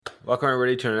Welcome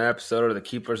everybody to another episode of the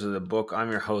Keepers of the Book.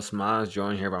 I'm your host Maz,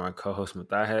 joined here by my co-host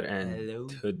Mutahed, and Hello.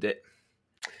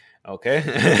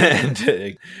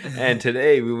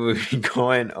 today we will be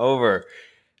going over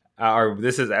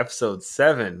this is episode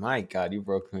 7. My God, you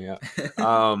broke me up.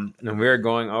 And we're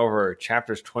going over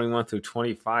chapters 21 through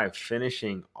 25,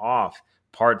 finishing off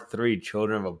part 3,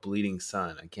 Children of a Bleeding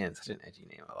Sun. Again, such an edgy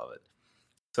name. I love it.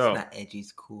 So it's not edgy,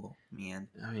 it's cool, man.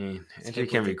 I mean, It's edgy hip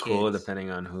can with be the cool kids.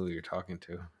 depending on who you're talking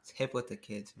to. It's hip with the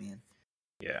kids, man.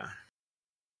 Yeah.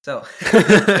 So,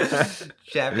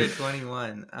 chapter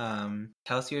 21.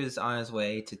 Kelsier is on his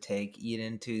way to take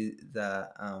Eden to the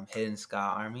Hidden Ska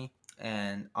army,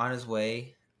 and on his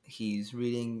way, he's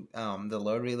reading the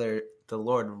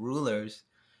Lord Ruler's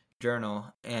journal,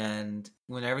 and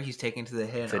whenever he's taken to the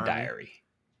Hidden It's a Army, diary.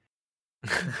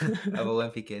 of a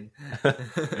wimpy kid.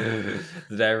 The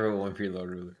diary of a wimpy Lord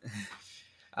Ruler.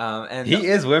 And he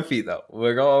is wimpy though.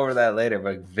 We'll go over that later.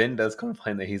 But Vin does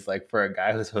complain that he's like, for a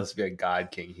guy who's supposed to be a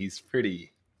god king, he's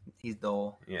pretty. He's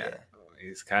dull. Yeah.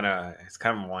 He's kind of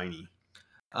whiny.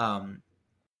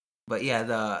 But yeah,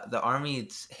 the army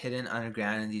is hidden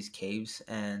underground in these caves,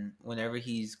 and whenever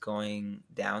he's going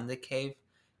down the cave,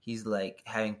 he's like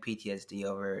having PTSD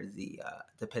over the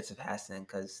pits of Hassan,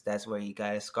 because that's where he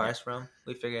got his scars from.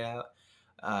 We figured out.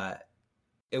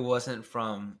 It wasn't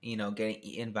from getting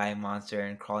eaten by a monster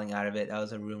and crawling out of it. That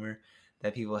was a rumor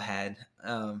that people had.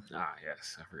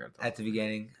 Yes, I forgot that. At the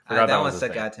beginning. That one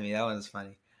stuck out to me. That one was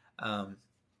funny.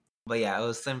 But yeah, it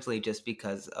was simply just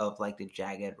because of like the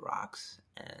jagged rocks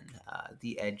and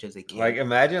the edge of the cave. Like,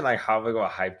 imagine like how big of a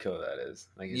hype kill that is.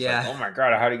 Like, he's like, oh my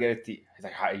God, how do you get it? He's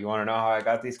like, you want to know how I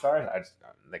got these scars? I just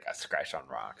got scratched on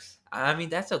rocks. I mean,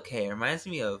 that's okay. It reminds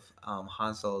me of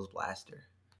Han Solo's blaster.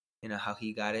 You know how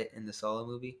he got it in the Solo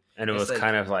movie, and it was like,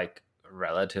 kind of like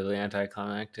relatively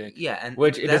anticlimactic. Yeah, and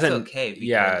which it that's doesn't. Okay.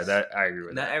 Yeah, that I agree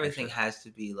with. Not everything has to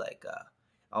be like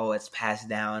it's passed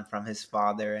down from his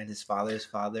father and his father's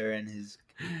father and his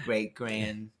great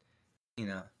grand,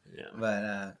 Yeah.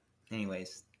 But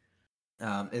anyways,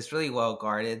 it's really well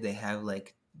guarded. They have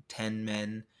like 10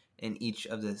 men in each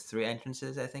of the 3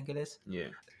 entrances, I think it is.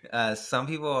 Yeah. Some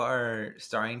people are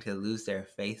starting to lose their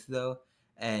faith though,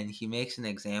 and he makes an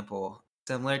example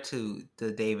similar to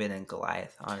the David and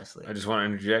Goliath, honestly. I just want to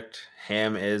interject.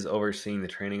 Ham is overseeing the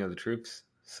training of the troops.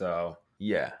 So,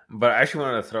 yeah. But I actually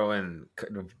wanted to throw in,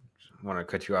 want to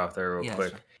cut you off there real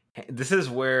quick. Sure. This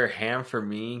is where Ham, for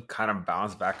me, kind of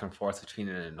bounced back and forth between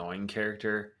an annoying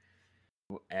character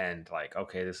and, like,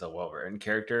 okay, this is a well-written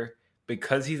character.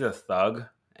 Because he's a thug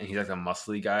and he's, like, a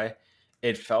muscly guy,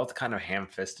 it felt kind of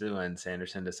ham-fisted when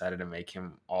Sanderson decided to make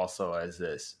him also as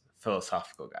this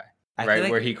philosophical guy. Right,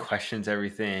 like, where he questions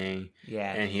everything,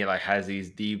 and he like has these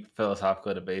deep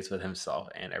philosophical debates with himself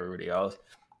and everybody else.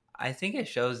 I think it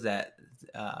shows that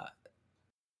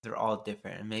they're all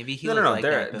different. And maybe he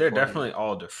they're definitely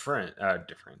all different.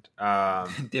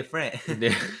 Different.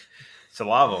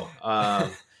 Syllable.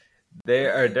 They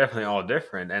are definitely all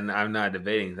different, and I'm not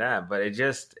debating that. But it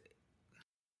just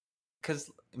because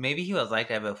maybe he was like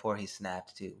that before he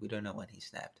snapped too. We don't know when he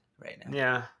snapped right now.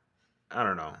 Yeah. I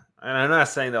don't know. And I'm not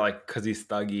saying that like because he's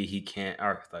thuggy, he can't,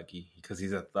 or thuggy, because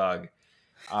he's a thug,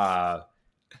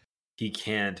 he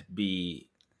can't be,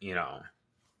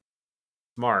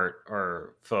 smart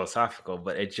or philosophical.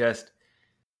 But it just,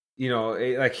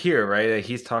 like here, right? Like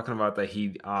he's talking about that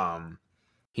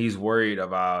he's worried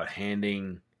about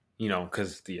handing,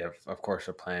 because of course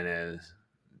the plan is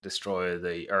destroy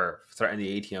threaten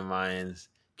the ATM mines,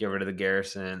 get rid of the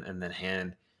garrison, and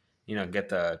then get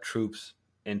the troops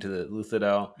into the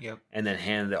Luthadel, and then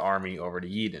hand the army over to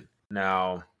Eden.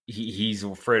 Now, he's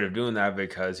afraid of doing that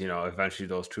because, eventually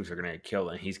those troops are going to get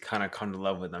killed, and he's kind of come to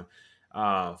love with them,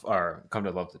 or come to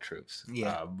love the troops.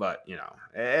 Yeah. But,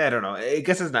 I don't know. I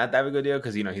guess it's not that big a deal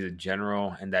because, he's a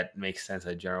general, and that makes sense.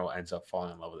 A general ends up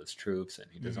falling in love with his troops, and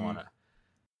he doesn't want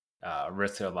to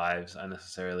risk their lives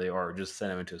unnecessarily or just send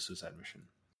them into a suicide mission.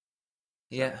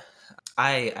 Yeah.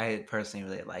 I personally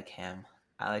really like him.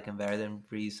 I like him better than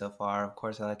Breeze so far. Of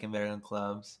course, I like him better than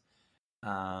Clubs.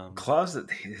 Clubs,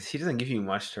 he doesn't give you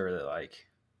much to really like.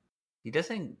 He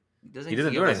doesn't do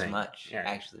anything much,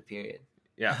 actually, period.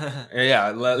 Yeah. Yeah,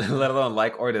 let alone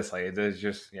like or dislike. It's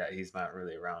just, he's not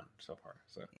really around so far.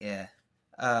 So yeah.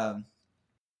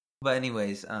 But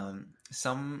anyways,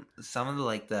 some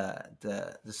of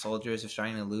the soldiers are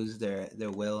starting to lose their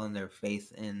will and their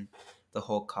faith in the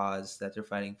whole cause that they're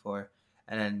fighting for.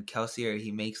 And then Kelsier,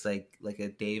 he makes like a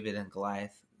David and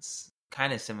Goliath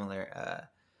kind of similar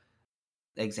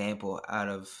example out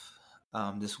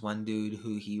of this one dude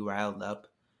who he riled up.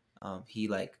 He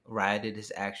like rioted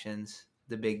his actions,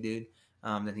 the big dude.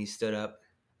 Then he stood up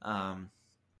And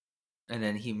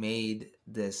then he made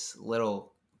this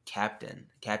little Captain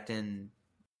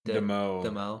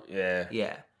Demo. Yeah.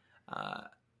 Yeah.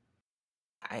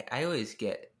 I always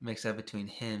get mixed up between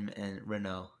him and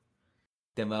Renault.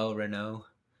 Renault.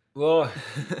 Well,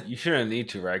 you shouldn't need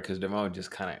to, right? Because Demo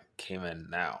just kind of came in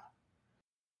now.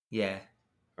 Yeah.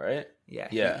 Right? Yeah.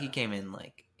 Yeah. He came in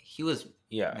like he was.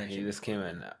 Yeah, he just came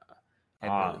in.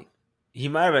 I believe. He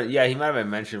might have been. Yeah, he might have been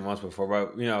mentioned once before,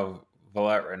 but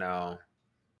Valette Renault,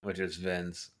 which is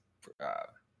Vin's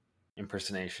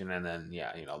impersonation, and then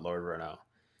Lord Renault.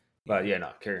 But no,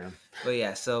 carry on. But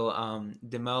yeah, so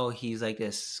Demo, he's like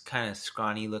this kind of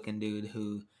scrawny looking dude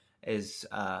who is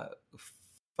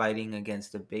fighting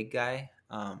against a big guy.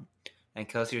 And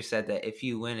Kelsier said that if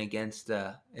you win against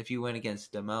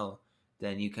Demo,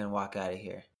 then you can walk out of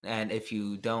here. And if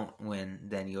you don't win,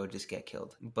 then you'll just get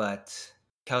killed. But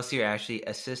Kelsier actually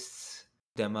assists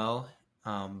Demo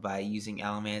by using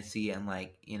Allomancy and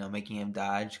making him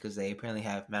dodge because they apparently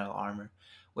have metal armor.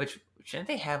 Which shouldn't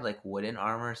they have like wooden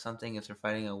armor or something if they're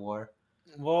fighting a war?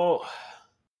 Well,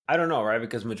 I don't know, right?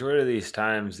 Because majority of these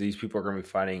times, these people are going to be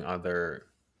fighting other.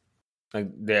 Like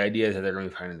the idea is that they're going to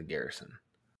be fighting the garrison.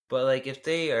 But like if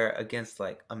they are against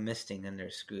like a misting, then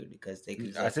they're screwed because they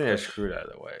could. I think they're screwed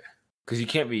either way because you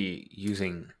can't be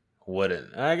using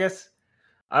wooden. I guess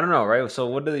I don't know, right? So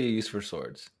what do they use for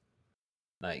swords?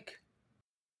 Like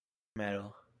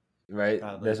metal. Right,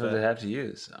 probably, that's what they have to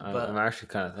use. I'm actually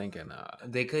kind of thinking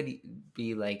they could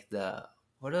be like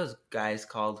what are those guys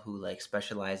called who like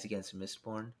specialize against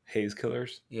Mistborn? Haze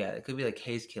killers. Yeah, it could be like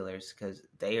haze killers because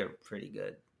they are pretty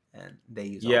good and they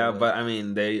use. Yeah, but I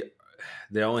mean they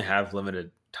only have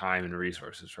limited time and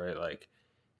resources, right? Like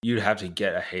you'd have to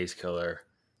get a haze killer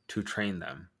to train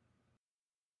them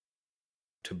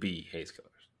to be haze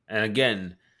killers, and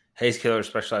again, haze killers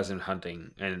specialize in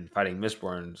hunting and fighting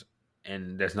Mistborns.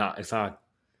 And there's a lot of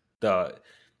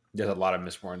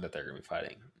Mistborn that they're going to be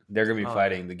fighting. They're going to be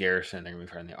fighting the garrison. They're going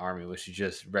to be fighting the army, which is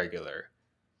just regular.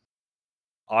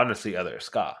 Honestly, other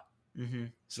ska. Mm-hmm.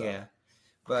 So. Yeah,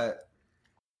 but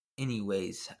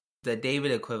anyways, the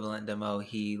David equivalent Demo,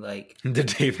 he like the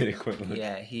David equivalent.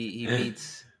 Yeah, he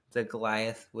beats the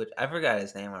Goliath, which I forgot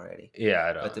his name already. Yeah,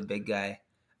 I know. But the big guy.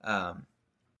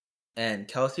 And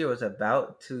Kelsier was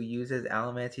about to use his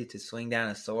Allomancy to swing down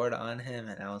a sword on him,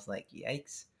 and I was like,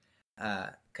 yikes.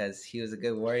 Because he was a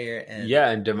good warrior.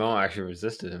 And Demo actually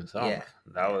resisted himself. Yeah.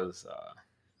 That was...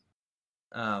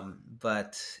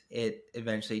 But it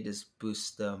eventually just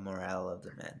boosts the morale of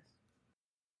the men.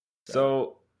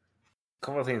 So a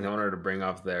couple of things I wanted to bring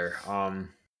up there.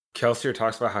 Kelsier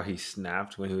talks about how he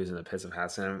snapped when he was in the pits of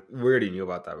Hassan. We already knew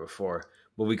about that before.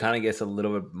 But we kind of get a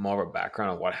little bit more of a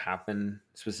background of what happened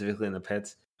specifically in the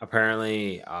pits.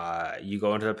 Apparently, you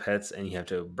go into the pits and you have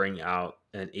to bring out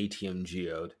an ATM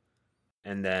geode.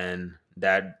 And then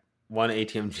that one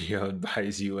ATM geode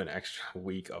buys you an extra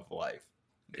week of life.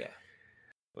 Yeah.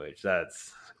 Which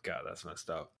that's messed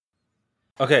up.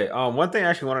 Okay, one thing I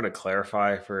actually wanted to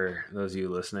clarify for those of you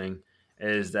listening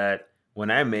is that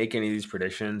when I make any of these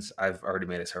predictions, I've already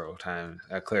made it several times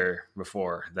clear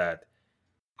before that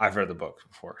I've read the books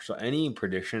before. So any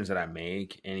predictions that I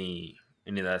make, any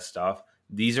of that stuff,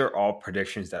 these are all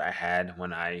predictions that I had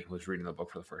when I was reading the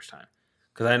book for the first time.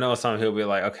 Because I know some people will be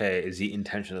like, okay, is he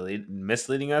intentionally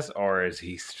misleading us, or is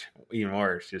he even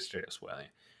worse, just straight up spoiling?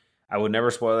 I would never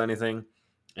spoil anything,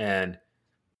 and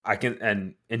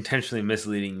intentionally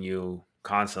misleading you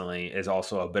constantly is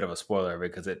also a bit of a spoiler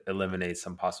because it eliminates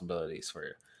some possibilities for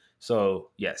you. So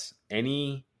yes,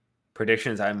 any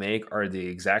predictions I make are the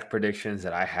exact predictions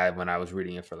that I had when I was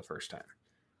reading it for the first time.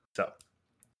 So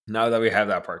now that we have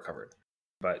that part covered.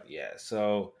 But yeah,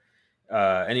 so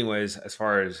anyways, as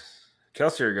far as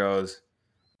Kelsier goes,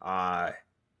 one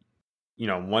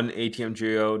ATM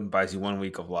geode buys you 1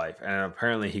 week of life. And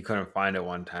apparently he couldn't find it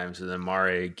one time, so then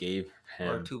Mare gave him...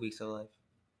 Or 2 weeks of life,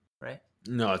 right?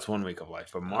 No, it's 1 week of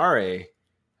life. But Mare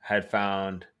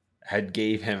had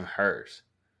gave him hers.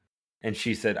 And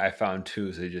she said, I found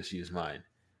 2, so just use mine.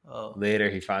 Oh. Later,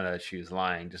 he found out that she was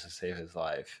lying just to save his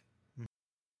life.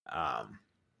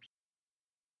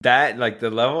 That, like, the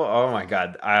level, oh my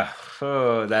god.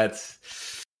 That's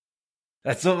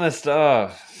so messed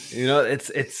up.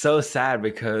 It's so sad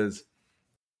because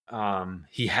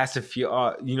he has to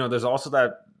feel, there's also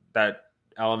that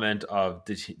element of,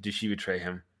 did she betray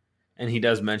him? And he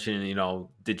does mention,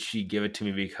 did she give it to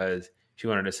me because she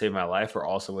wanted to save my life, or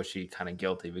also was she kind of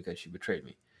guilty because she betrayed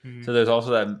me? Mm-hmm. So there's also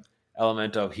that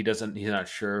element of he's not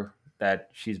sure that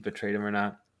she's betrayed him or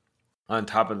not. On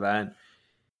top of that,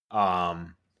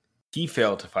 he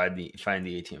failed to find the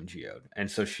ATM geode, and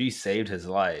so she saved his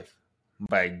life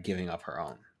by giving up her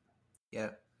own. Yeah.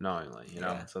 Knowingly, you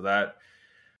know? So that...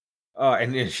 Oh,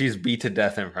 and she's beat to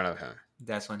death in front of him.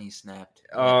 That's when he snapped.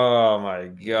 Oh, my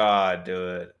God,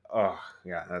 dude. Oh,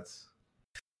 yeah, that's...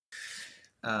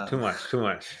 Too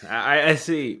much. I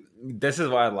see. This is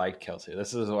why I like Kelsey.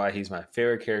 This is why he's my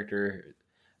favorite character.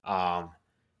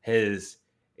 His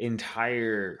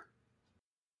entire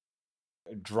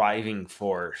driving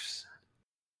force.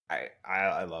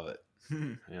 I love it.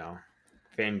 You know,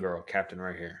 fangirl captain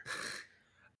right here.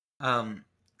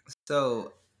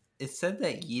 So it said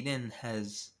that Eden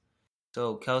has.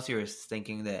 So Kelsey was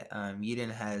thinking that Eden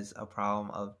has a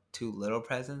problem of too little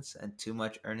presence and too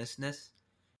much earnestness,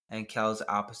 and Kel's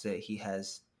opposite. He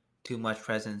has too much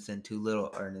presence and too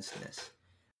little earnestness.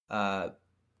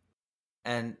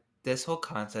 And this whole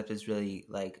concept is really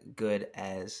like good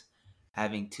as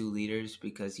having two leaders,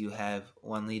 because you have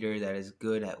one leader that is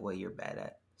good at what you're bad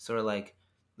at. Sort of like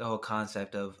the whole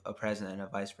concept of a president and a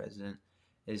vice president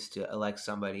is to elect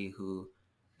somebody who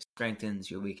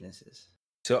strengthens your weaknesses.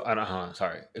 So I don't.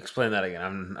 Sorry, explain that again.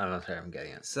 I'm not sure I'm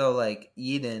getting it. So like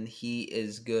Eden, he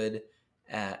is good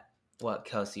at what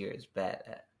Kelsey is bad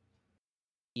at.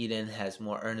 Eden has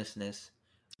more earnestness.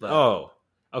 But... Oh,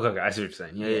 okay. I see what you're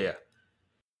saying. Yeah.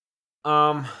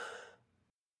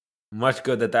 Much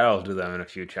good that'll do them in a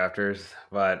few chapters,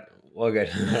 but we'll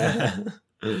get to that.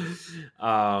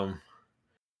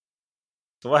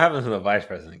 So what happens when the vice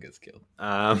president gets killed?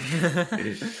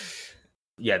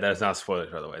 Yeah, that's not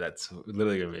spoilers, by the way. That's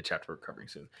literally going to be a chapter we're covering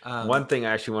soon. One thing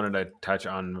I actually wanted to touch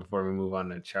on before we move on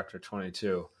to chapter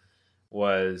 22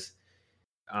 was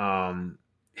Ham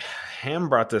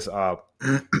brought this up.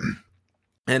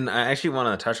 And I actually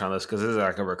want to touch on this because this is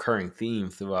like a recurring theme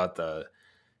throughout the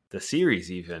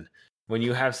series. Even when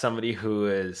you have somebody who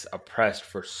is oppressed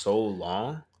for so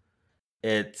long,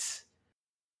 it's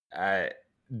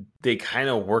they kind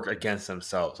of work against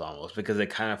themselves almost, because they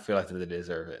kind of feel like that they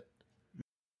deserve it,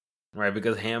 right?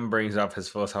 Because Ham brings up his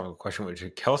philosophical question, which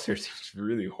Kelsier seems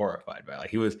really horrified by. Like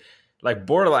he was like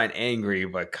borderline angry,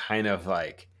 but kind of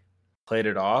like played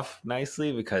it off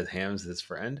nicely because Ham's his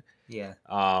friend. Yeah.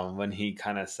 When he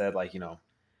kind of said like, you know,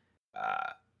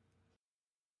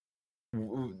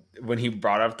 when he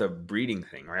brought up the breeding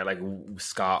thing, right? Like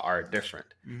ska are different.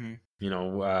 Mm-hmm. You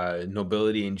know,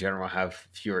 nobility in general have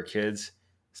fewer kids.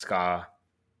 Ska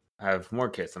have more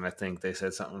kids, and I think they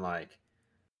said something like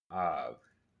ska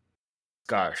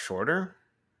are shorter.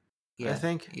 Yeah. I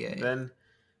think. Yeah. Then,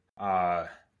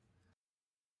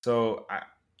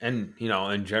 and you know,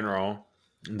 in general,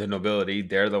 the nobility,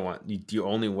 they're the one. The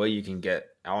only way you can get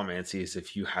allomancy is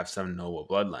if you have some noble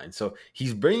bloodline. So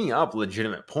he's bringing up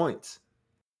legitimate points.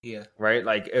 Yeah. Right.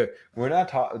 Like we're not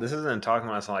talking. This isn't talking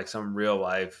about like some real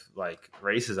life like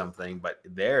racism thing, but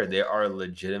there are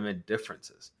legitimate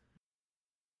differences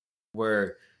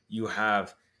where you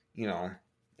have, you know,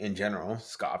 in general,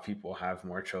 ska people have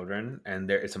more children,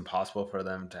 and it's impossible for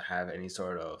them to have any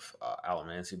sort of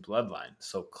allomancy bloodline.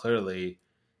 So clearly,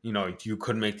 you know, you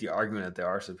could make the argument that they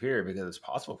are superior because it's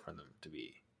possible for them to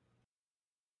be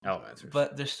allomancers.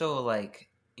 But they're still like,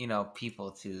 you know,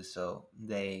 people too, so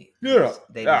they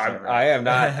I am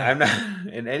not I'm not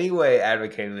in any way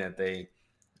advocating that they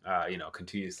you know,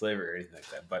 continue slavery or anything like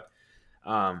that, but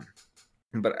I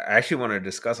actually want to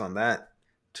discuss on that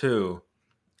too.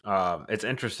 It's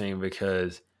interesting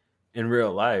because in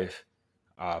real life,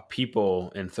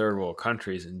 people in third world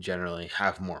countries and generally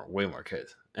have way more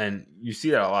kids, and you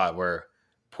see that a lot where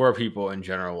poor people in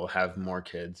general will have more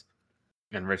kids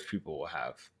and rich people will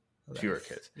have fewer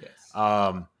kids.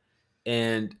 Yes.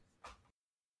 And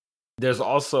there's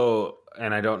also,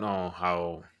 and I don't know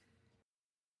how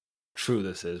true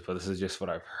this is, but this is just what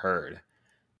I've heard.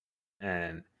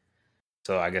 And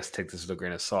so I guess take this with a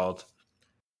grain of salt.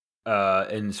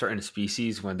 In certain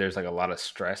species, when there's like a lot of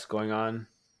stress going on,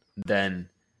 then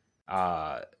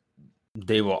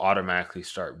they will automatically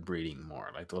start breeding more.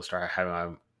 Like they'll start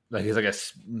having like it's like a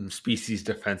species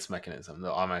defense mechanism.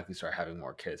 They'll automatically start having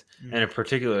more kids, and in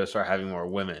particular, start having more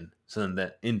women. So then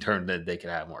that in turn, that they could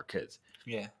have more kids.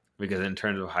 Yeah. Because in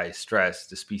terms of high stress,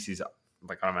 the species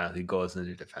like automatically goes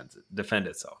into defend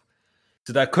itself.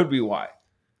 So that could be why.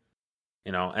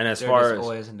 You know, and as far as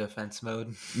always in defense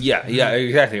mode. Yeah,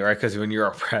 exactly, right. Because when you're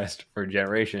oppressed for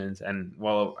generations, and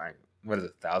what is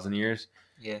it, 1,000 years?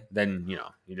 Yeah. Then you know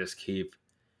you just keep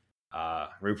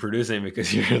reproducing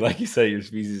because you're, like you said, your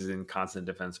species is in constant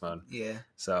defense mode. Yeah.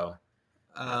 So,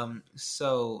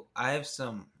 so I have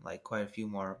quite a few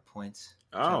more points.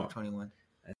 Chapter 21.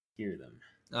 Let's hear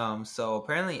them. So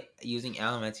apparently using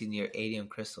allomancy near Adium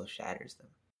crystal shatters them.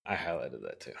 I highlighted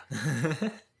that too.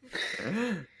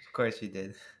 Of course you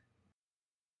did.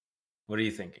 What are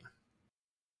you thinking?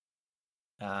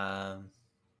 I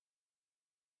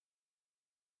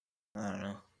don't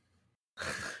know.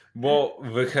 Well,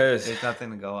 because there's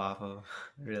nothing to go off of,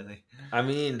 really. I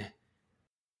mean,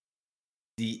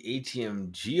 the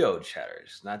ATM geode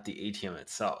shatters, not the ATM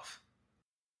itself.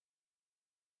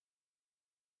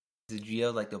 The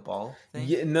geode like the ball thing?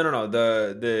 Yeah, no.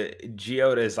 The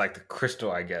geode is like the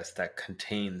crystal, I guess, that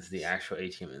contains the actual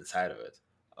ATM inside of it.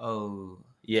 Oh,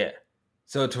 yeah.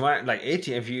 So to my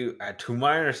ATM, if you to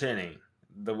my understanding,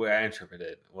 the way I interpret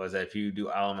it was that if you do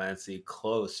allomancy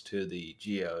close to the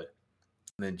geode,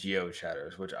 then geode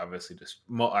shatters, which obviously just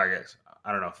I guess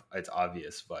I don't know if it's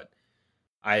obvious, but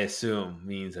I assume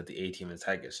means that the ATM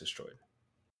inside gets destroyed.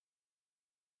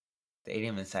 The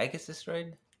ATM inside gets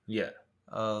destroyed? Yeah.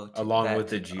 Oh, along with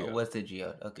the geode. With the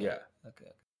geode. Okay. Yeah.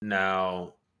 Okay.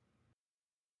 Now,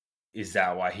 is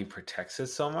that why he protects it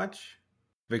so much?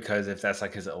 Because if that's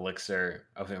like his elixir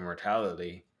of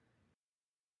immortality,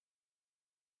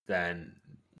 then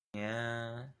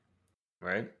yeah,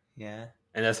 right? Yeah.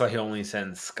 And that's why he only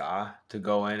sends Ska to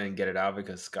go in and get it out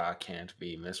because Ska can't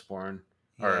be Mistborn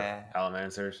or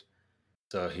Allomancers.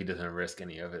 So he doesn't risk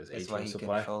any of his That's ATM why he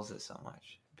supply. controls it so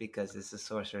much. Because it's the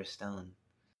Sorcerer's Stone.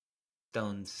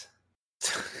 Stones.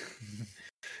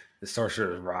 The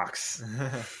Sorcerer's Rocks.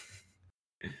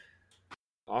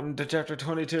 On to chapter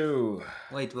 22.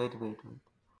 Wait.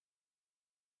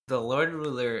 The Lord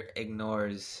Ruler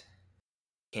ignores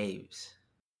caves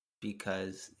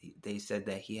because they said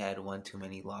that he had one too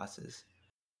many losses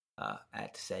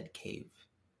at said cave.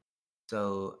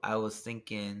 So I was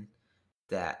thinking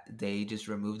that they just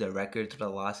removed the records of the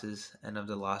losses and of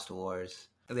the Lost Wars.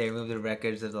 They removed the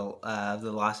records of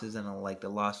the losses and like the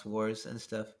Lost Wars and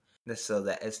stuff, just so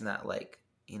that it's not like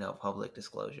public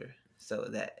disclosure, so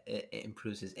that it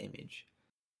improves his image,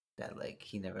 that like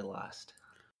he never lost.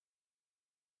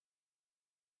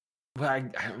 Well,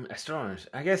 I still don't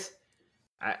understand. I guess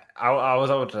I was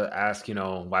able to ask,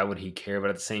 why would he care?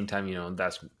 But at the same time,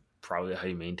 that's probably how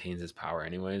he maintains his power,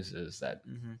 anyways. Is that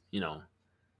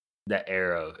that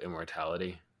air of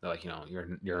immortality? They're like,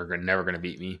 you're never gonna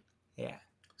beat me. Yeah.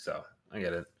 So I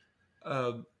get it.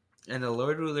 And the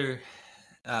Lord Ruler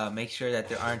makes sure that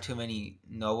there aren't too many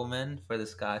noblemen for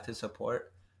this god to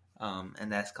support,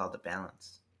 and that's called the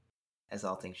balance, as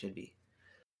all things should be.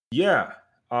 Yeah.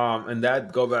 And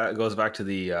that goes back to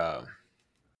the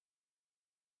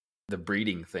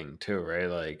breeding thing too, right?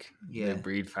 Like they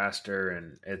breed faster,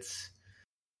 and it's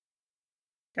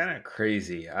kind of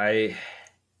crazy.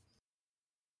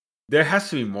 There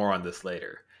has to be more on this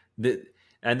later.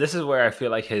 And this is where I feel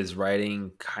like his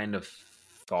writing kind of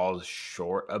falls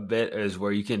short a bit, is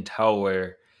where you can tell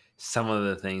where some of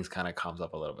the things kind of comes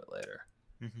up a little bit later.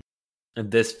 Mm-hmm.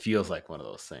 And this feels like one of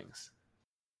those things.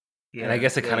 Yeah, and I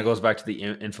guess it kind of goes back to the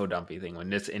info dumpy thing.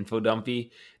 When it's info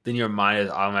dumpy, then your mind is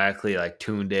automatically like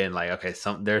tuned in, like, okay,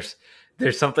 there's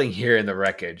something here in the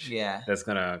wreckage, that's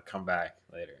gonna come back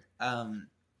later.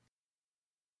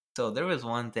 So there was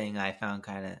one thing I found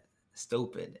kind of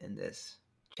stupid in this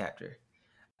chapter.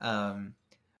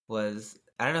 Was,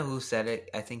 I don't know who said it.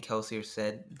 I think Kelsier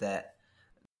said that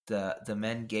the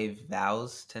men gave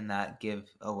vows to not give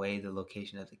away the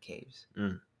location of the caves.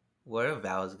 What are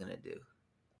vows gonna do?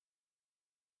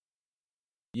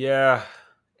 Yeah.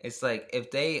 It's like, if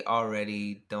they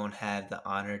already don't have the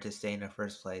honor to stay in the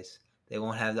first place, they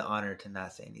won't have the honor to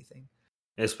not say anything.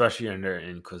 Especially under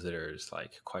Inquisitors,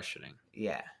 like, questioning.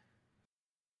 Yeah.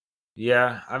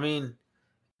 Yeah, I mean,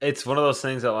 it's one of those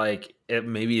things that, like,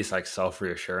 maybe it's like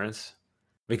self-reassurance,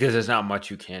 because there's not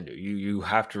much you can do. You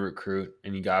have to recruit,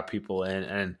 and you got people in,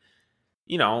 and,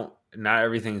 not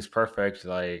everything's perfect.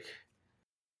 Like,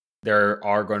 there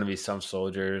are going to be some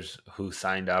soldiers who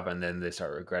signed up and then they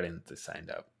start regretting that they signed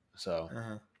up. So,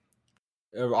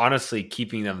 honestly,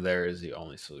 keeping them there is the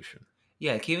only solution.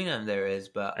 Yeah, keeping them there is,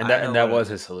 but that was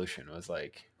his solution. Was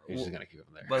like, he's just gonna keep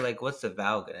them there. But like, what's the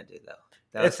vow gonna do though?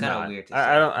 That's kind of weird to say.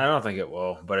 I don't think it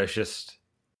will, but it's just,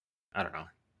 I don't know.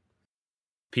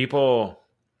 People,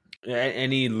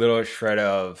 any little shred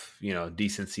of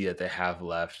decency that they have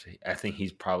left, I think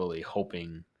he's probably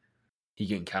hoping he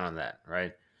can count on that,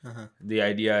 right? The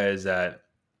idea is that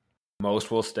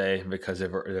most will stay because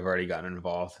they've already gotten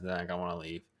involved. They're not gonna want to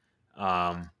leave.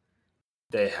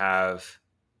 They have,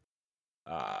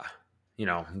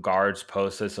 guards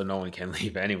posted so no one can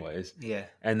leave anyways. Yeah.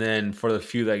 And then for the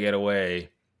few that get away,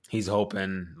 he's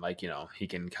hoping he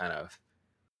can kind of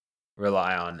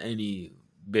rely on any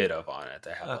bit of on it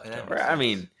they have left over. I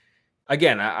mean,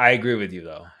 again, I agree with you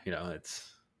though.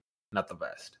 It's not the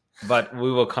best, but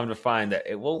we will come to find that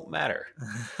it won't matter.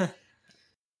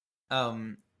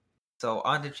 So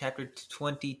on to chapter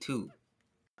 22.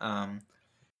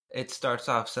 It starts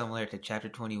off similar to chapter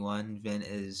 21. Vin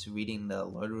is reading the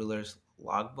Lord Ruler's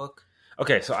logbook.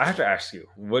 Okay, so I have to ask you,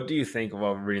 what do you think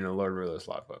about reading the Lord Ruler's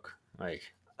logbook? Like,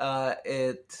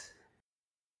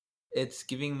 it's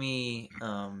giving me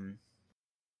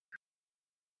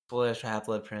spoilers for Half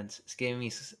Blood Prince. It's giving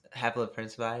me Half Blood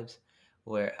Prince vibes,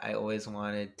 where I always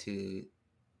wanted to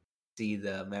see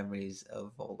the memories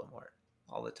of Voldemort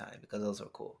all the time because those were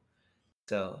cool.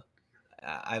 So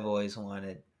I've always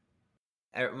wanted.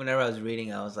 Whenever I was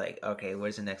reading, I was like, okay,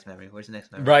 where's the next memory? Where's the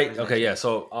next memory? right? Okay, yeah.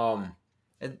 So,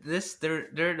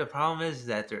 the problem is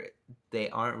that they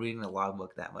aren't reading the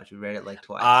logbook that much. We read it like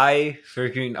twice.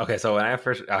 So when I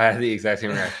had the exact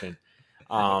same reaction.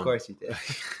 Of course you did.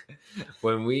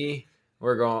 When we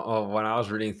were when I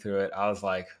was reading through it, I was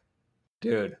like,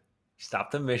 dude,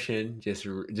 stop the mission. Just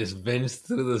binge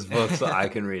through this book so I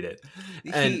can read it.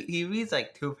 And he reads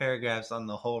like 2 paragraphs on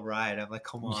the whole ride. I'm like,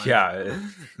 come on. Yeah,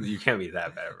 you can't be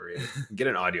that bad of a reader. Get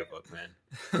an audiobook, man.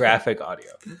 Graphic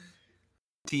audio.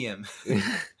 TM.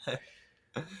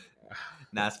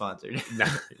 Not sponsored. Not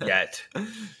yet.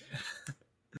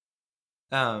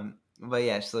 But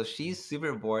yeah, so she's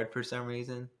super bored for some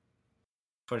reason.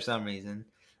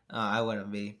 I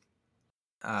wouldn't be.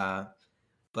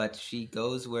 But she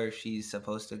goes where she's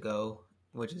supposed to go,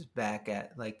 which is back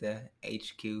at like the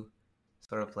HQ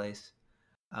sort of place.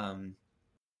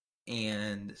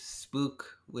 And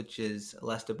Spook, which is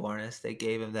Lestibornis, they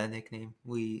gave him that nickname.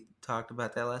 We talked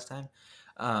about that last time.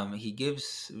 He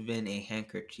gives Vin a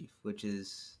handkerchief, which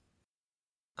is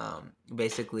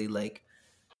basically like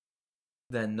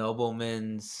the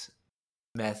nobleman's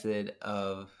method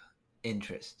of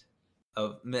interest,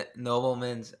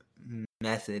 nobleman's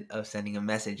method of sending a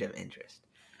message of interest.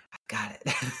 I got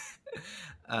it.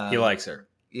 He likes her.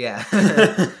 Yeah.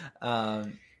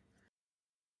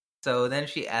 So then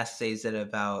she asks Sazed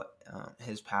about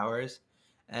his powers,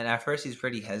 and at first he's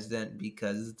pretty hesitant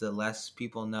because the less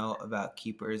people know about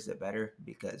Keepers, the better,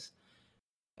 because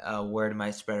word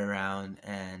might spread around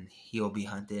and he'll be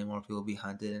hunted, more people will be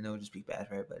hunted, and it'll just be bad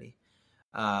for everybody.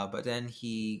 But then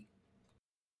he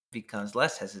becomes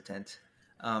less hesitant,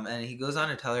 and he goes on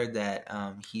to tell her that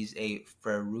he's a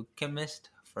Farukamist,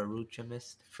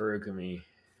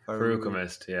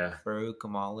 yeah.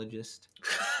 Farukamologist.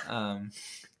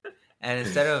 And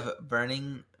instead of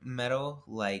burning metal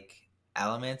like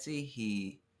allomancy,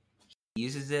 he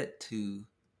uses it to...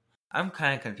 I'm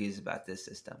kind of confused about this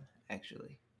system,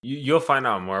 actually. You'll find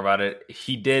out more about it.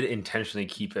 He did intentionally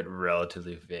keep it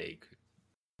relatively vague.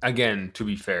 Again, to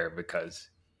be fair,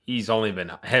 because him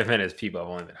and his people have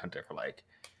only been hunted for like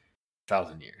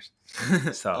 1,000 years.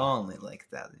 So only like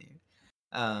 1,000 years.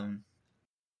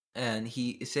 And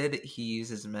he said he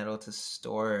uses metal to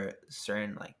store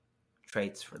certain like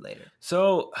traits for later.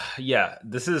 So yeah,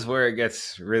 this is where it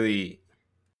gets really...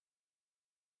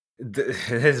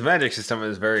 his magic system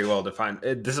is very well defined.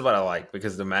 This is what I like,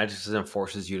 because the magic system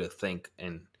forces you to think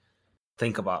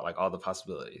about like all the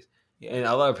possibilities. Yeah. And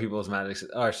a lot of people's magic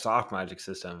are soft magic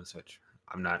systems, which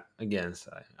I'm not against.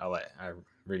 I'm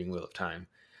reading Wheel of Time.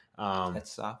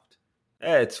 That's soft.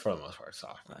 It's for the most part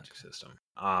soft magic system.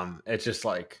 It's just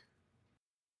like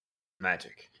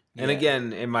magic. And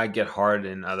again, it might get hard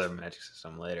in other magic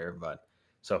system later, but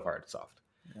so far it's soft.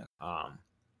 Yeah.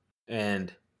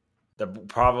 And the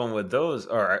problem with those,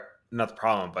 or not the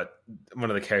problem, but one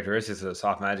of the characteristics of the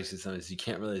soft magic system is you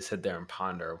can't really sit there and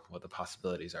ponder what the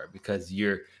possibilities are, because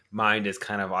your mind is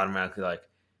kind of automatically like,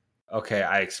 okay,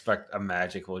 I expect a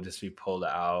magic will just be pulled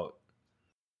out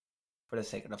for the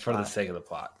sake of the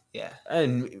plot. Yeah.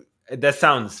 And that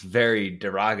sounds very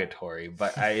derogatory,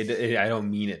 but I don't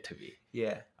mean it to be.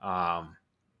 Yeah.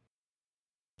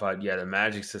 But yeah, the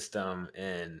magic system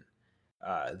in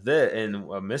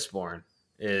Mistborn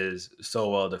is so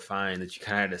well defined that you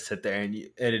kind of have to sit there, and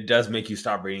it does make you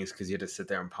stop reading because you have to sit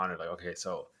there and ponder, like, okay,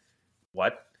 so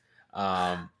what?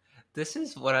 This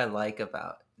is what I like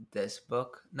about this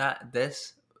book. Not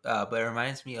this, but it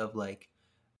reminds me of like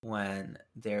when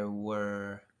there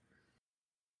were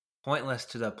pointless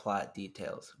to the plot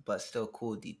details, but still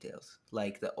cool details,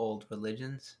 like the old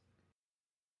religions.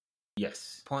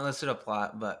 Yes. Pointless to the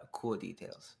plot, but cool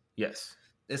details. Yes.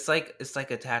 It's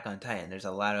like Attack on Titan. There's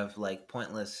a lot of like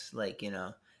pointless, like,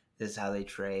 this is how they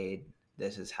trade.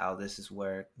 This is how this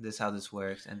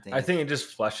works, and things. I think it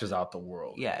just fleshes out the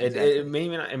world. Yeah, exactly. It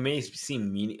may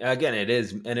seem again, it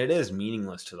is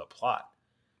meaningless to the plot,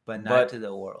 but not to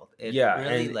the world. It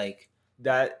really like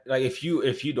that. Like if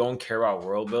you don't care about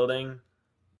world building,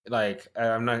 like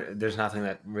there's nothing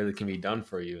that really can be done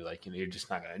for you. Like, you're just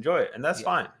not gonna enjoy it, and that's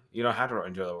fine. You don't have to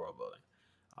enjoy the world building.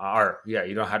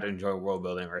 You don't have to enjoy world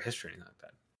building or history or anything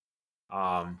like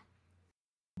that.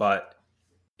 But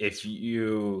if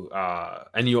you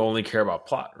and you only care about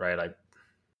plot, right? Like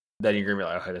then you're gonna be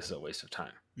like, okay, this is a waste of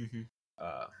time. Mm-hmm.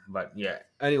 But yeah.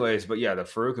 Anyways, but yeah, the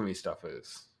Furukumi stuff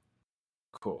is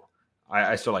cool.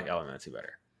 I still like Elementy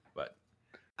better, but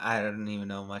I don't even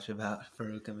know much about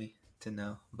Furukumi to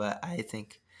know, but I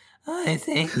think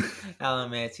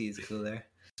Alamanti is cooler.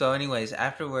 So, anyways,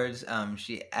 afterwards,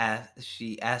 she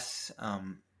asks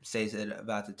Sazed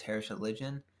about the terrorist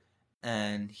religion,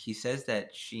 and he says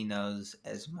that she knows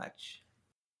as much.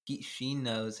 She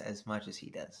knows as much as he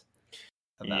does.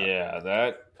 About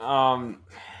that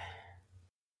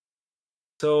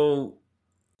so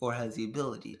or has the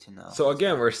ability to know. So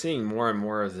again, we're seeing more and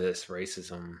more of this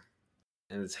racism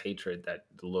and this hatred that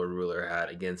the Lord Ruler had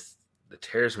against the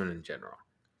Terrorsmen in general.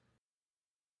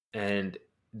 And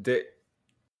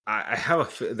I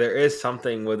have there is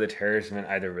something with the Terrorsmen,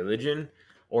 either religion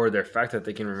or their fact that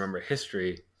they can remember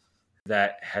history,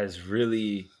 that has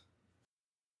really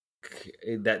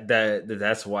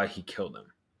that's why he killed them,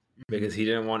 because he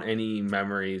didn't want any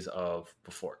memories of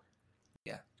before.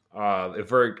 Yeah.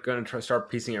 If we're going to start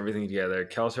piecing everything together,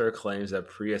 Kelsier claims that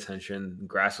pre-ascension,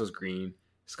 grass was green,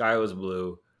 sky was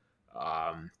blue,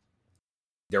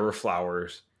 there were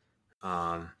flowers,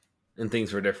 and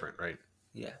things were different, right?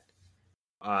 Yeah.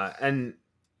 And,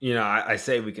 you know, I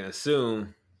say we can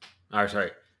assume, or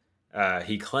sorry,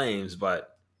 he claims,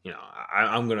 but, you know,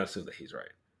 I'm going to assume that he's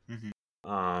right.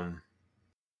 Mm-hmm.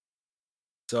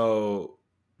 So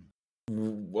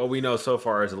what we know so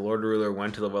far is the Lord Ruler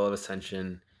went to the Well of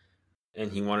Ascension, and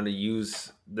he wanted to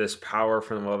use this power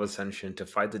from the Well of Ascension to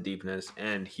fight the Deepness,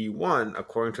 and he won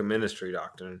according to Ministry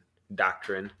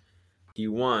doctrine. He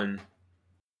won,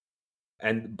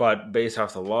 but based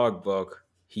off the logbook,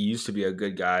 he used to be a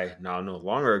good guy, now no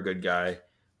longer a good guy.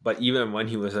 But even when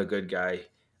he was a good guy,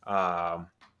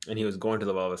 and he was going to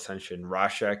the Well of Ascension,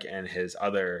 Rashek and his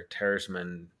other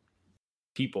terrorismen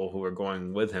people who were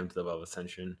going with him to the Well of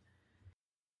Ascension,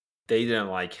 they didn't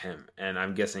like him, and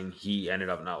I'm guessing he ended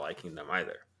up not liking them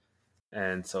either.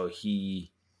 And so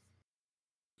he,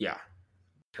 yeah,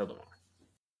 killed them all.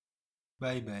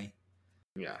 Bye.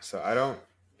 Yeah, so I don't.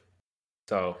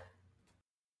 So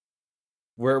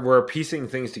we're piecing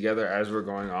things together as we're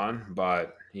going on,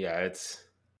 but yeah,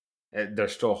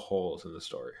 there's still holes in the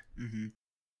story. Mm-hmm.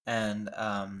 And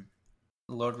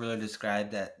Lord Ruler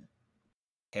described that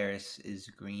Paris is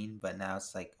green, but now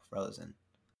it's like frozen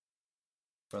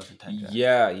tundra.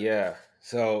 Yeah.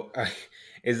 So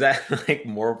is that like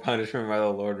more punishment by the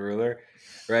Lord Ruler,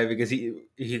 right? Because he,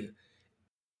 you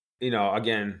know,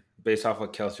 again, based off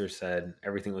what Kelsier said,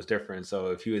 everything was different. So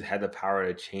if he had the power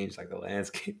to change like the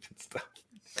landscape and stuff,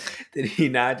 did he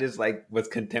not just like was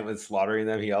content with slaughtering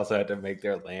them? He also had to make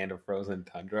their land a frozen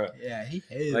tundra. Yeah, he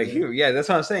hated like them. yeah, that's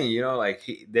what I'm saying. You know, like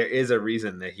there is a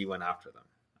reason that he went after them.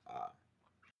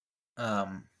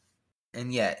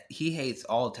 And yet he hates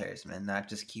all terrorismen, not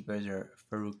just keepers or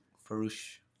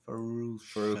Faruchimists.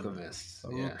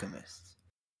 Yeah.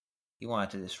 He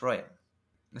wanted to destroy him.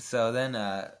 So then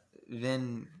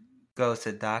Vin goes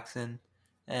to Doxson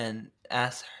and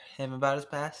asks him about his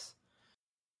past.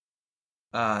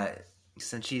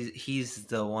 Since he's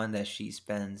the one that she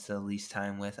spends the least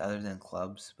time with, other than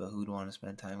clubs, but who'd want to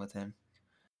spend time with him?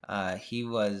 He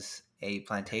was a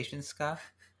plantation ska.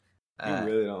 You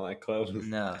really don't like clubs?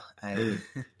 No, I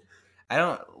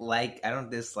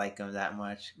don't dislike him that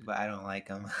much, but I don't like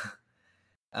him.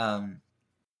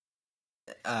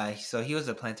 So he was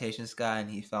a plantation ska, and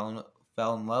he fell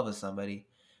in love with somebody,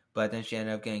 but then she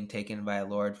ended up getting taken by a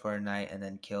lord for a night and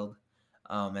then killed.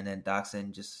 And then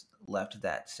Doxson just left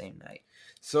that same night.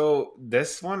 So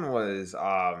this one was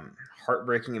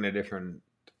heartbreaking in a different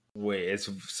way. It's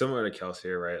similar to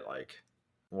Kelsier, right? Like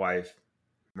wife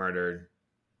murdered,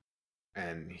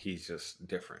 and he's just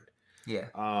different. Yeah.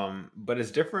 But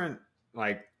it's different.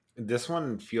 Like this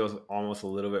one feels almost a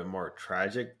little bit more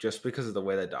tragic, just because of the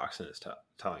way that Doxson is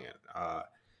telling it.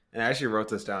 And I actually wrote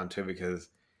this down too because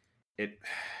it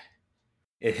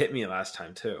hit me last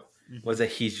time too. Mm-hmm. Was that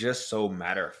he's just so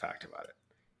matter of fact about it.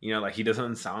 You know, like he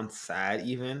doesn't sound sad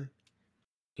even.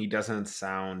 He doesn't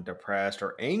sound depressed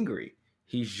or angry.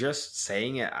 He's just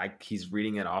saying it like he's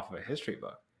reading it off of a history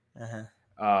book.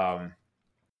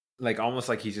 Like almost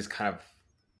like he's just kind of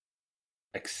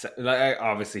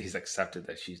obviously he's accepted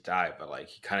that she's died, but like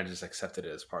he kind of just accepted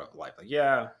it as part of life. Like,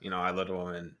 yeah, you know, I loved a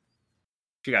woman.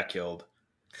 She got killed.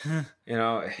 You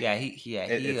know? Yeah,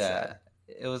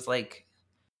 it was like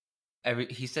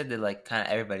he said that like kind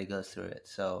of everybody goes through it,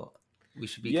 so we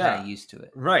should be kind of used to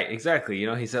it. Right, exactly. You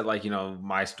know, he said like, you know,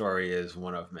 my story is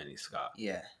one of many, Scott.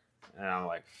 Yeah. And I'm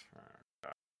like,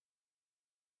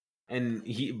 And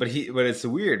but it's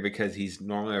weird because he's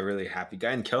normally a really happy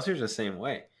guy, and Kelsier's the same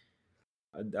way.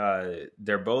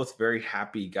 They're both very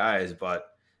happy guys, but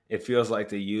it feels like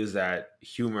they use that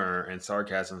humor and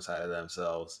sarcasm side of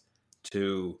themselves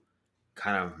to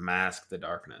kind of mask the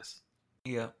darkness.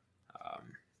 Yeah.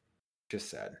 Just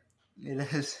sad.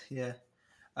 It is, yeah.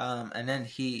 And then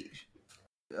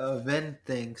Vin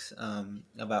thinks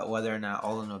about whether or not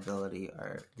all the nobility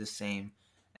are the same,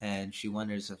 and she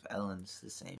wonders if Ellen's the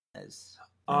same as.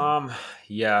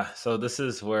 Yeah. So this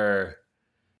is where,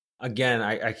 again,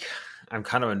 I'm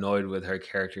kind of annoyed with her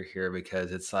character here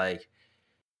because it's like,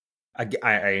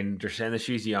 I understand that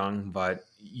she's young, but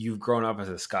you've grown up as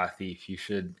a Scott thief. You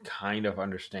should kind of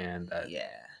understand that. Yeah.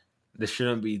 This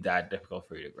shouldn't be that difficult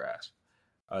for you to grasp.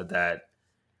 That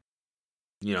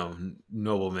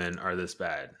noblemen are this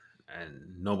bad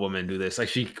and noblemen do this. Like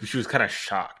she was kind of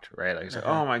shocked, right? Like, like,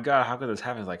 oh my god, how could this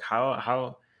happen? It's like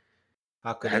how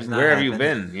could this not where happen? have you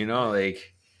been?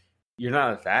 Like you're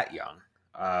not that young.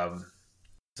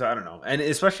 So I don't know, and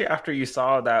especially after you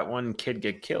saw that one kid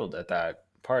get killed at that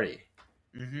party.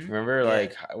 Mm-hmm. Remember,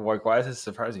 like why is this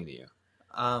surprising to you?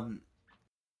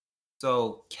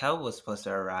 So Kel was supposed to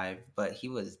arrive, but he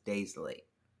was days late.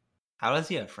 How does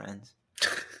he have friends?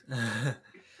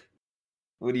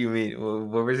 What do you mean?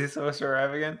 Where was he supposed to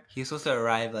arrive again? He was supposed to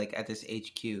arrive like at this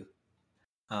HQ.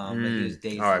 But he was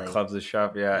days late. Late. Clubs the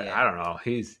shop. Yeah, I don't know.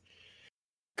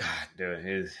 God,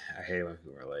 dude. I hate when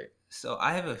people are late. So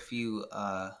I have a few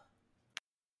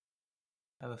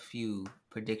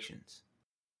predictions.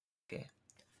 Okay,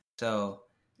 so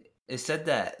it said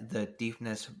that the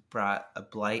deepness brought a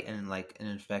blight and like an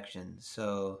infection.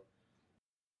 So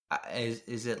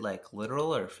is it like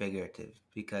literal or figurative?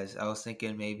 Because I was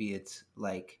thinking maybe it's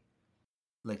like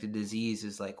the disease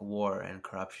is like war and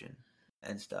corruption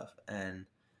and stuff, and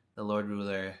the Lord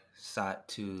Ruler sought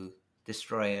to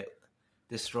destroy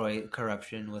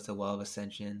corruption with a well of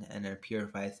ascension and then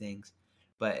purify things,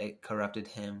 but it corrupted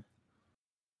him.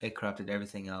 It corrupted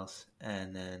everything else,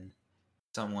 and then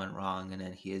something went wrong, and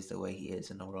then he is the way he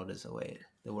is, and the world is the way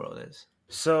the world is.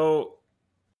 So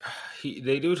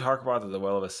they do talk about the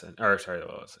well of ascension, the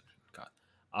well of ascension.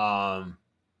 God,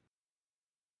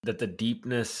 that the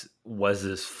deepness was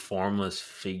this formless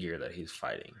figure that he's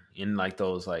fighting in like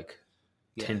those like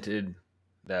tinted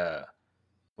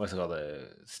what's it called, the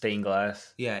stained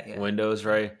glass windows,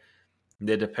 right?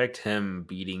 They depict him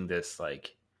beating this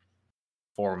like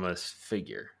formless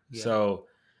figure. So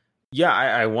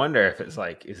I wonder if it's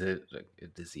like, is it like a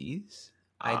disease?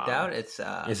 I doubt it's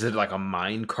is it like a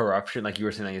mind corruption, like you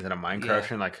were saying? Like, is it a mind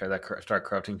corruption, like that start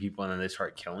corrupting people and then they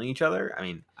start killing each other? I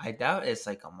mean, I doubt it's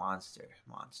like a monster.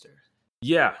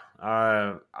 Yeah,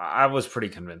 I was pretty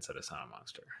convinced that it's not a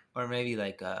monster. Or maybe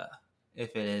like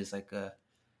if it is like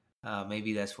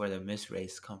maybe that's where the mist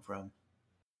race come from.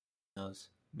 Who knows?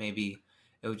 Maybe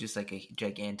it was just like a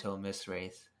giganto mist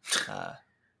race,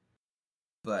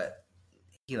 but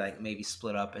he like maybe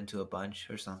split up into a bunch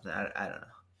or something. I don't know.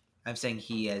 I'm saying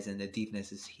he as in the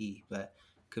deepness is he, but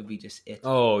could be just it.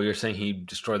 Oh, you're saying he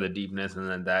destroyed the deepness and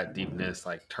then that deepness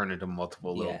like turned into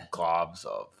multiple little globs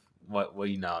of what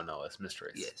we now know as mist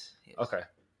race. Yes. Okay.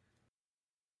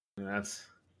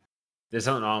 There's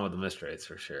something on with the mist race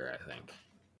for sure, I think.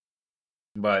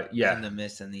 But yeah. And the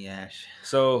mist and the ash.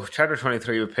 So chapter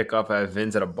 23 would pick up at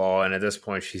Vin's at a ball, and at this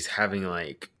point she's having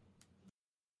like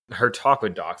her talk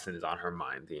with Dawson is on her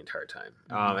mind the entire time.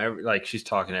 Mm-hmm. She's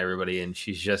talking to everybody and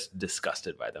she's just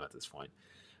disgusted by them at this point,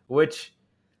 which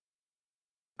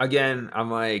again,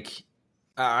 I'm like,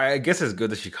 I guess it's good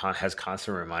that she has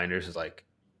constant reminders. Is like,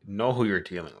 know who you're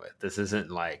dealing with. This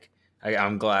isn't like,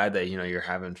 I'm glad that you're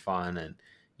having fun and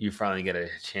you finally get a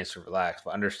chance to relax,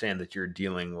 but understand that you're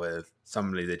dealing with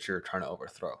somebody that you're trying to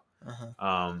overthrow.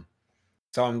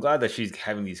 So I'm glad that she's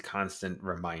having these constant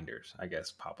reminders, I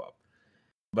guess, pop up.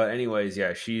 But anyways,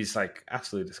 she's like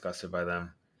absolutely disgusted by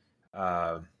them.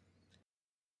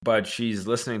 But she's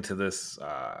listening to this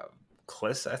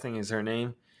Kliss, I think is her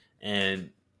name, and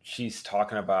she's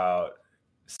talking about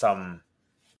some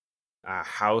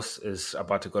house is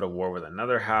about to go to war with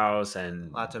another house,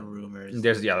 and lots of rumors.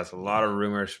 There's a lot of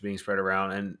rumors being spread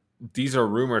around, and these are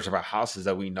rumors about houses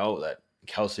that we know that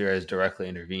Kelsier has directly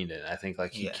intervened in. I think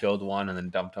like he killed one and then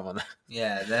dumped him on the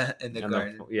that in the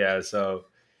garden. So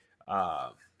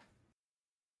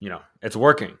it's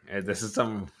working. This is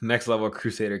some next level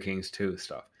Crusader Kings 2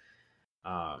 stuff.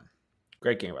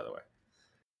 Great game, by the way.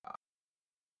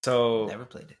 So never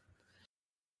played it.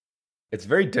 It's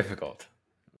very difficult.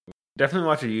 Definitely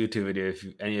watch a YouTube video if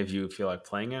any of you feel like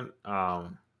playing it.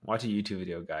 Watch a YouTube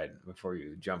video guide before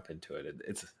you jump into it.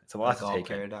 It's a lot to take in.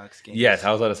 Paradox games. Yes,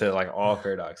 I was about to say like all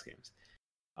Paradox games.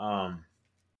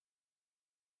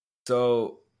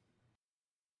 So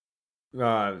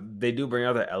they do bring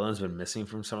out that Ellen's been missing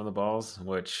from some of the balls,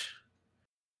 which,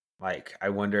 like, I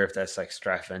wonder if that's like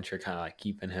Strat Venture kind of like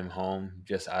keeping him home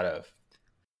just out of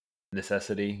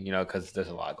necessity, because there's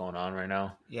a lot going on right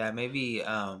now. Yeah, maybe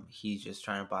he's just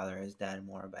trying to bother his dad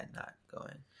more by not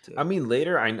going to. I mean,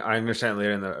 later, I understand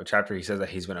later in the chapter he says that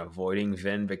he's been avoiding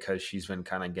Vin because she's been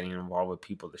kind of getting involved with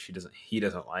people that he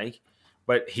doesn't like.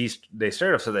 But they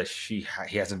straight up said that he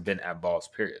hasn't been at balls,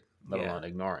 period, let alone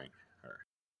ignoring her.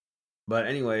 But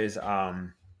anyways,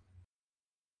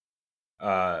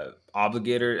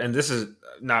 obligator, and this is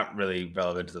not really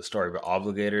relevant to the story, but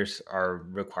obligators are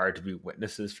required to be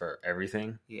witnesses for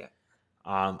everything. Yeah.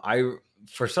 I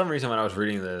for some reason when I was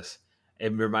reading this,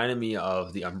 it reminded me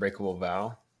of the Unbreakable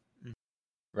Vow,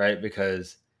 right?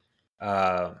 Because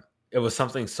it was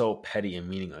something so petty and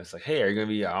meaningless. Like, hey, are you gonna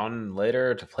be on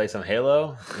later to play some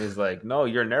Halo? And he's like, no,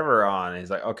 you're never on. And he's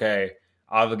like, okay,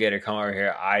 obligator, come over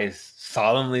here. I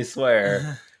solemnly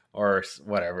swear, or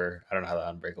whatever. I don't know how the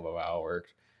Unbreakable Vow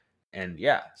worked. And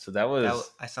yeah, so that was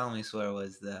I solemnly swear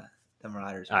was the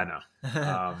Marauders one. I know.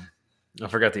 I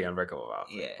forgot the Unbreakable Vow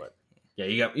thing, yeah, but yeah,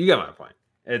 you got my point.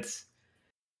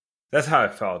 That's how I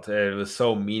felt. It was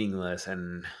so meaningless,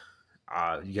 and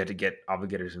you had to get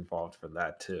obligators involved for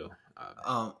that too.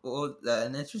 Well,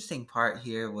 an interesting part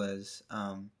here was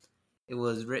it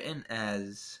was written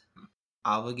as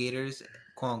obligators,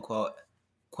 quote unquote,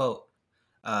 quote,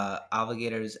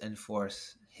 obligators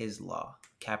enforce his law,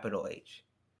 capital H.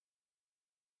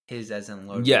 His as in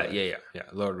Lord Yeah, Ruler. yeah.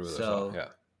 Lord Ruler.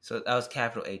 So that was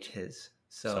capital H his.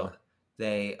 So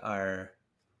they are,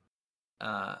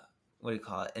 what do you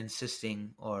call it?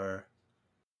 Insisting, or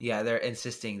they're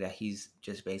insisting that he's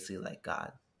just basically like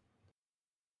God.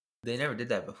 They never did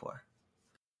that before.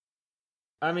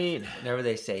 I mean, whenever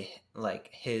they say like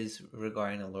his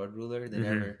regarding the Lord Ruler,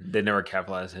 they never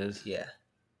capitalize his. Yeah,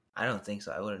 I don't think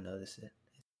so. I would have noticed it.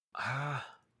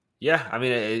 Yeah. I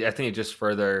mean, I think it just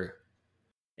further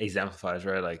exemplifies,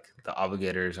 right? Like the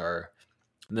obligators are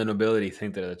the nobility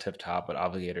think they're the tip top, but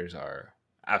obligators are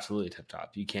absolutely tip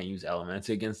top. You can't use elements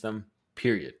against them.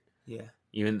 Period. Yeah.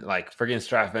 Even like friggin'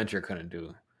 Strat Venture couldn't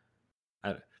do.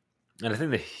 And I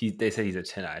think that they said he's a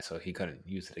 10-eye, so he couldn't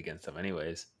use it against them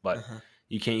anyways. But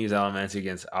you can't use elements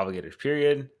against obligators,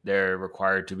 period. They're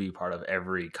required to be part of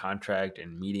every contract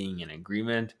and meeting and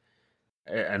agreement.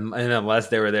 And unless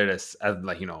they were there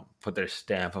to, put their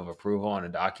stamp of approval on a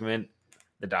document,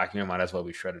 the document might as well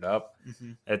be shredded up.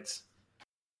 Mm-hmm.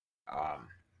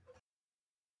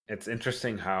 It's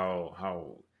interesting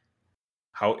how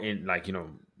in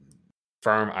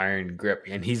firm iron grip,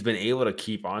 and he's been able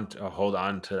to hold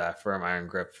on to that firm iron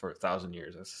grip for 1,000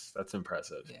 years. That's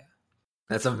impressive. Yeah,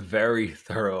 that's a very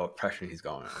thorough oppression he's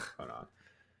going on.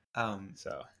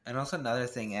 And also another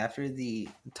thing, after the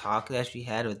talk that she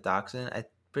had with Doxson, I'm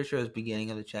pretty sure it was beginning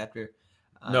of the chapter.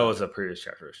 No, it was a previous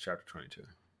chapter. It was chapter 22.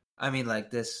 I mean, like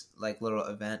this, like little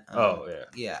event.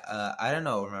 Yeah. I don't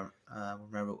know.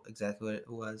 Remember exactly what it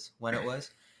was, when it was,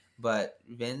 but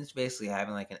Vin's basically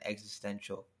having like an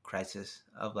existential crisis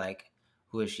of like,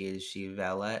 who is she? Is she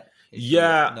Valette? Is she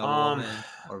noblewoman,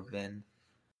 or Vin?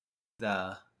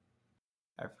 I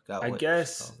forgot.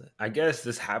 I guess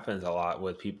this happens a lot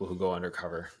with people who go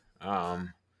undercover. And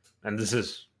this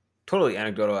is totally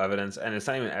anecdotal evidence, and it's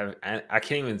not even. I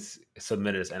can't even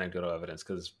submit it as anecdotal evidence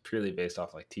because it's purely based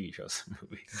off like TV shows and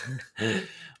movies.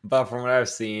 But from what I've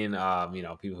seen,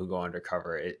 people who go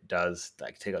undercover, it does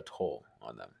like take a toll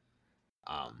on them.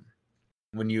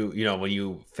 When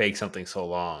you fake something so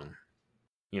long,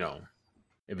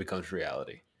 it becomes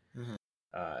reality. Mm-hmm.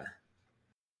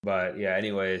 But yeah,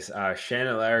 anyways,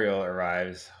 Shannon Lariel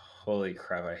arrives. Holy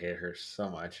crap, I hate her so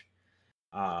much.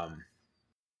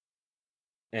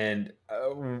 And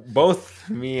both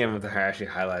me and her actually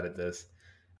highlighted this.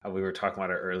 We were talking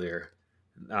about it earlier.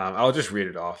 I'll just read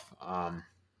it off.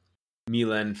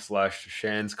 Milan flushed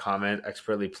Shan's comment,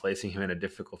 expertly placing him in a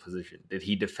difficult position. Did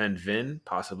he defend Vin,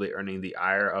 possibly earning the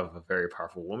ire of a very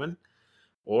powerful woman?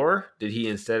 Or did he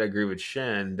instead agree with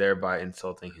Shan, thereby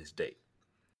insulting his date?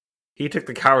 He took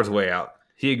the coward's way out.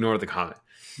 He ignored the comment.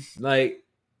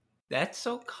 That's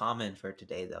so common for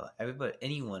today, though.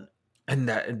 Anyone. And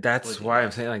that's why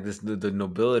I'm saying like this. The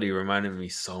nobility reminded me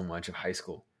so much of high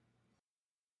school.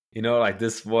 Like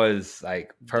this was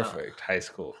like perfect high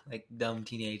school. Like dumb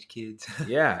teenage kids.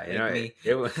 Yeah, like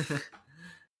it was.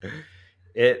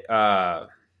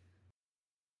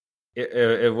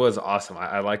 It was awesome.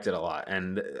 I liked it a lot,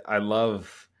 and I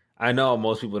know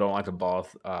most people don't like the ball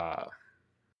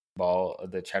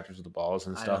the chapters with the balls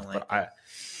and I stuff. don't like But them.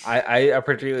 I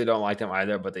particularly don't like them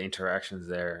either. But the interactions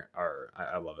there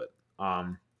I love it.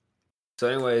 So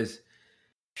anyways,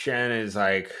 Shan is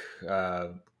like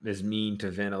is mean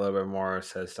to Vin a little bit more.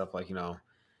 Says stuff like you know,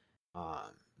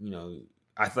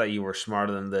 I thought you were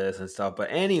smarter than this and stuff.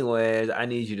 But anyways, I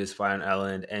need you to spy on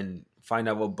Ellen and find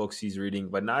out what books he's reading,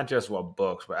 but not just what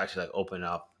books, but actually like open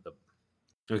up the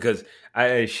because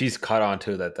she's caught on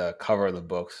to that the cover of the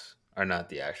books are not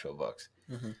the actual books.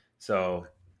 Mm-hmm. So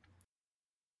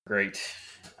great.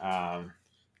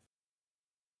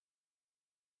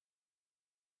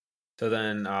 So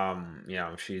then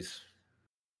she's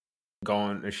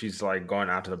like going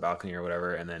out to the balcony or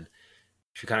whatever, and then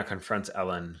she kind of confronts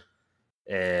Ellen,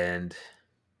 and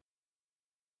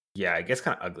yeah, it gets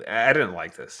kind of ugly. I didn't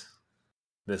like this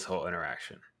whole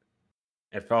interaction.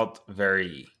 It felt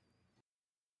very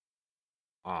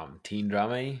teen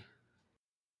drama.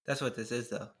 That's what this is,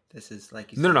 though. This is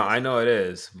like you No, said. no, I know it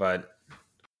is, but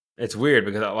it's weird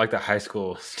because I like the high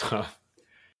school stuff.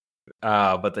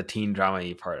 But the teen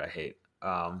drama part I hate.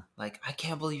 Like, I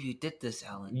can't believe you did this,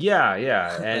 Ellen. Yeah,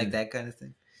 and like that kind of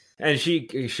thing. And she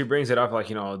brings it up like,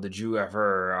 did you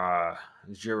ever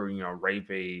rape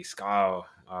a ska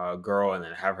girl and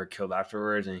then have her killed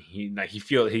afterwards? And he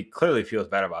clearly feels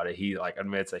bad about it. He like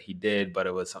admits that he did, but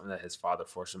it was something that his father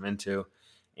forced him into,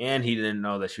 and he didn't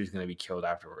know that she was going to be killed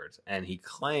afterwards. And he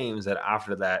claims that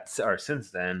after that or since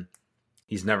then,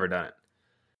 he's never done it.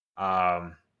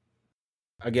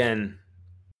 Again,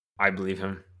 I believe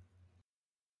him.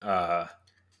 But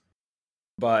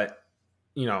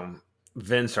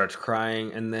Vin starts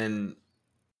crying, and then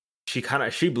she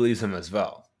believes him as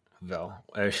well.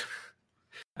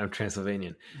 I'm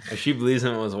Transylvanian, and she believes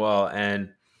him as well.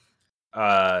 And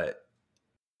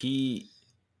he,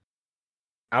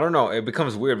 I don't know, it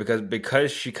becomes weird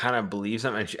because she kind of believes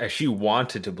him, and she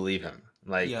wanted to believe him.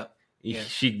 Like,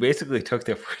 she basically took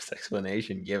the first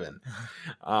explanation given.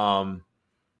 I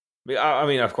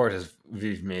mean, of course,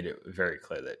 we've made it very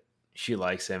clear that she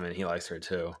likes him and he likes her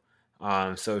too.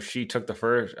 So she took the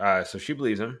first. So she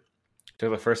believes him.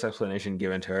 Took the first explanation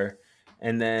given to her,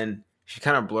 and then she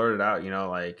kind of blurted out,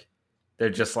 like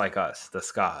they're just like us, the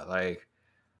ska, like,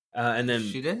 and then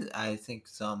she did. I think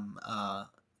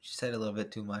she said a little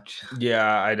bit too much.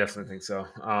 Yeah, I definitely think so.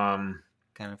 Kind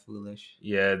of foolish.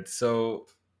 Yeah, so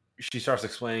she starts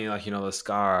explaining like the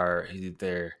ska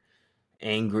they're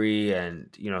angry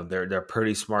and they're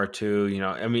pretty smart too.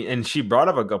 I mean, and she brought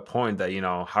up a good point that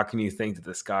how can you think that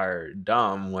the ska are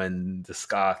dumb when the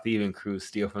ska thieving crews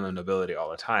steal from the nobility all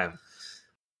the time?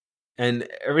 And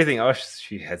everything else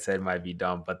she had said might be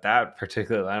dumb, but that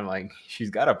particular line, like, she's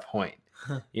got a point.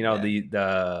 Yeah.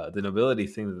 The nobility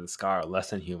think that the ska are less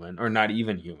than human or not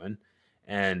even human,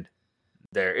 and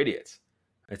they're idiots.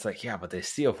 It's like, yeah, but they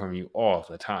steal from you all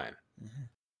the time. Mm-hmm.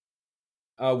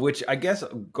 Which I guess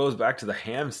goes back to the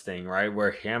Ham's thing, right? Where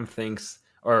Ham thinks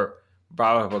or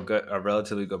brought up a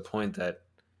relatively good point that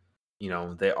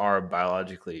they are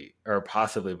biologically or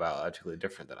possibly biologically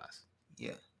different than us.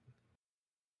 Yeah.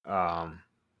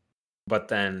 But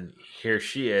then here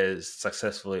she is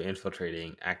successfully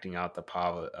infiltrating, acting out the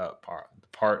part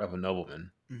of a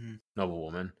nobleman,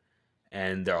 noblewoman,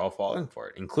 and they're all falling for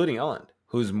it, including Ellen,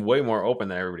 who's way more open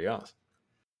than everybody else.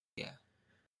 Yeah.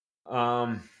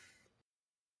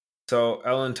 So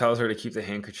Ellen tells her to keep the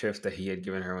handkerchief that he had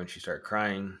given her when she started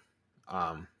crying.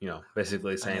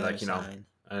 Basically saying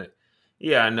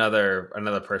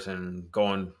another person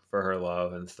going for her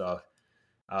love and stuff.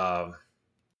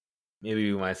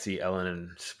 Maybe we might see Ellen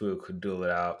and Spook duel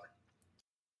it out.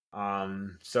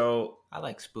 So I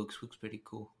like Spook. Spook's pretty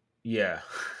cool. Yeah.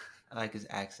 I like his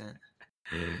accent.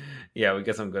 Yeah, we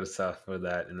get some good stuff for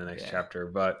that in the next chapter.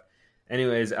 But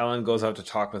anyways, Ellen goes out to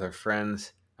talk with her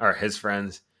friends, or his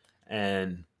friends,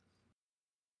 and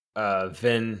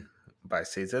Vin, by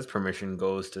Caesar's permission,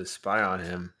 goes to spy on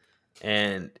him.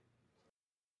 And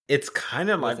it's kind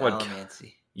of like what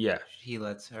Allomancy. Yeah. He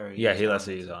lets her he lets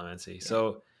her use Allomancy. Yeah.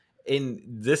 So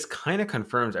this kind of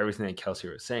confirms everything that Kelsey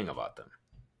was saying about them.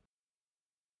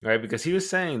 Right? Because he was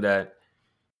saying that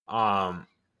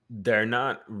they're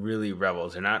not really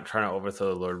rebels. They're not trying to overthrow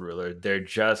the Lord Ruler. They're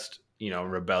just,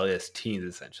 rebellious teens,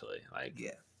 essentially. Like,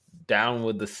 down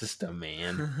with the system,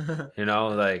 man.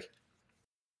 Like,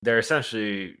 they're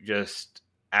essentially just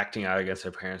acting out against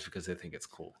their parents because they think it's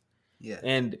cool. Yeah.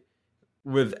 And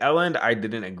with Ellen, I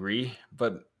didn't agree,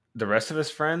 but the rest of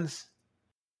his friends,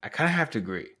 I kind of have to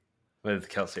agree with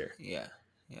Kelsey. Yeah.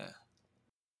 Yeah.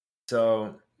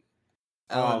 So,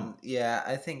 Ellen,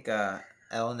 I think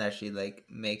Ellen actually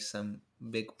makes some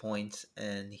big points,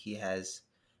 and he has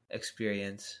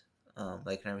experience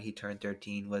Like whenever he turned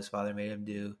 13, what his father made him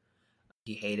do.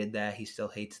 He hated that. He still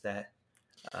hates that.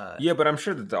 Yeah, but I'm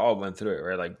sure that they all went through it,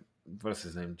 right? Like, what's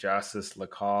his name? Justice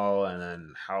LaCall, and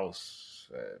then House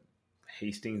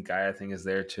Hastings guy, I think, is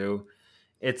there too.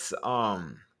 It's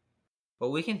but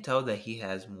we can tell that he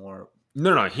has more.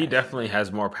 No, he definitely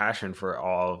has more passion for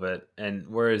all of it, and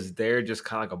whereas they're just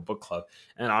kind of like a book club.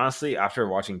 And honestly, after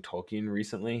watching Tolkien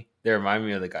recently, they remind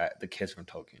me of the kids from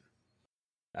Tolkien.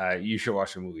 You should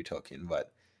watch the movie Tolkien,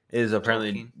 but it is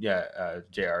apparently Tolkien?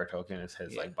 J.R. Tolkien is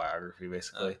his like biography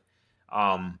basically.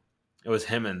 It was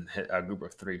him and a group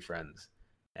of 3 friends,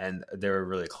 and they were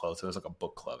really close. It was like a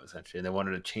book club essentially, and they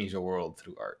wanted to change the world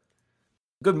through art.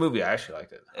 Good movie, I actually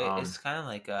liked it. It's kind of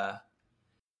like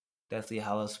Deathly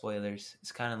Hallows spoilers.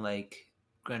 It's kind of like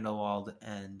Grindelwald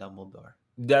and Dumbledore.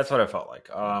 That's what I felt like.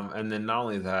 And then not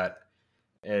only that,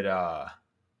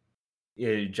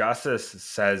 Justice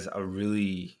says a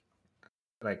really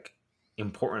like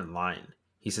important line.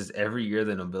 He says, "Every year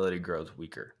the nobility grows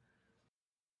weaker."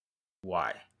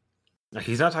 Why? Like,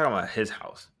 he's not talking about his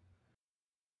house.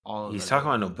 He's talking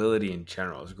about nobility in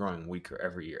general is growing weaker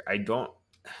every year. I don't.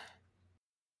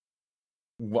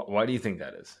 Why do you think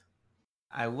that is?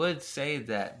 I would say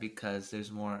that because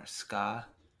there's more ska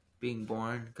being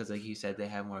born, because like you said, they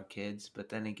have more kids. But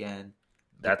then again,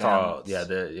 that's all. Yeah,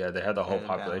 they had the whole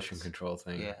population control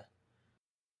thing. Yeah.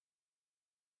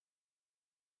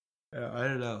 I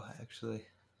don't know actually.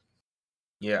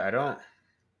 Yeah, I don't.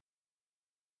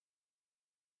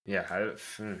 Yeah,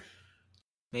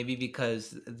 maybe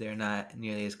because they're not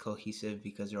nearly as cohesive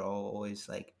because they're all always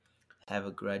like have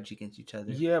a grudge against each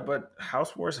other. Yeah, but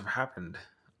house wars have happened.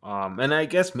 And I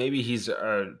guess maybe he's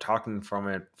talking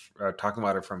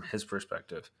about it from his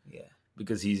perspective. Yeah,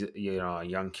 because he's a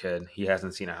young kid. He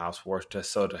hasn't seen a house war.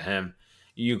 So to him,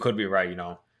 you could be right.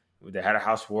 They had a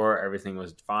house war, everything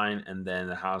was fine, and then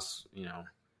the house,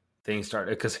 things started.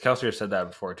 Because Kelsier said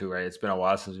that before too, right? It's been a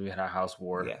while since we had a house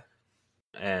war. Yeah,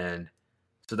 and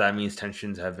so that means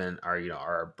tensions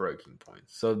are breaking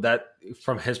points. So that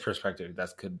from his perspective,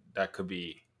 that could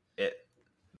be it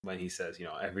when he says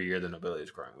every year the nobility is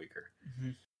growing weaker.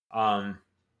 Mm-hmm.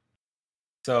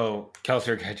 So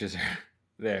Kelsier catches her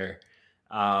there,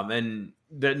 and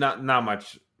not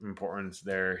much importance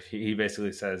there. He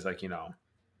basically says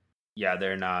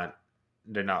they're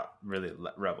not really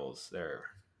rebels. They're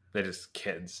just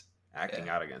kids acting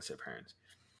out against their parents.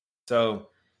 So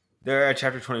they're at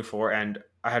chapter 24, and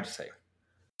I have to say,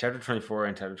 chapter 24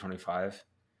 and chapter 25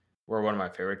 were one of my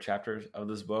favorite chapters of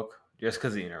this book, just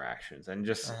because of the interactions and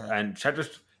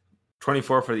chapters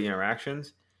 24 for the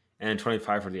interactions and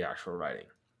 25 for the actual writing.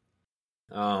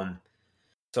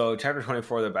 So chapter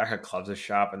 24, they're back at Clubs'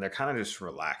 shop, and they're kind of just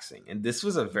relaxing. And this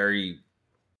was a very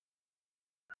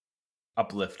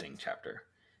uplifting chapter.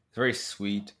 It's very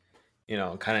sweet,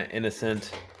 kind of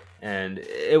innocent, and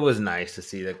it was nice to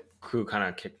see the crew kind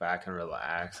of kick back and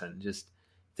relax, and just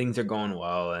things are going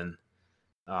well, and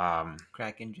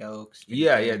cracking jokes.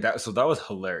 Yeah. That was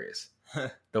hilarious.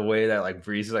 The way that like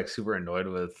Breeze is like super annoyed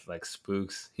with like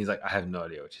Spooks. He's like, I have no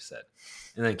idea what you said,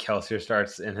 and then Kelsier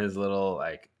starts in his little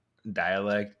like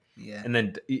dialect. Yeah, and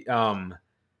then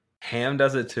Ham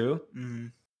does it too. Mm-hmm.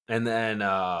 And then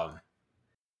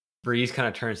Breeze kind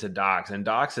of turns to Docs, and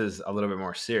Docs is a little bit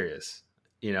more serious,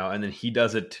 and then he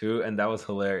does it too, and that was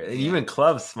hilarious. And even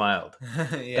Club smiled.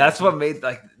 That's what made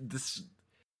like this.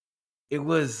 It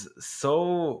was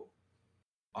so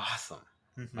awesome.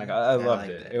 Mm-hmm. Like I loved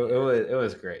it. It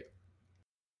was great.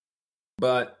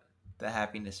 But the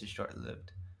happiness is short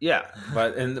lived. Yeah,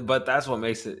 but that's what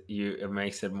makes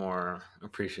it more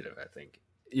appreciative. I think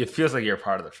it feels like you're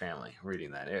part of the family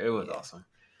reading that. It was awesome.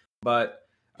 But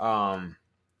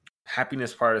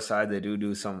happiness part aside, they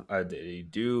do some. They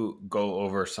do go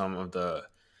over some of the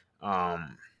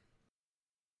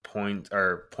points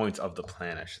of the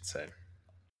plan, I should say,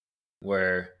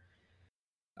 where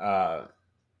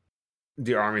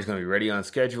the army is going to be ready on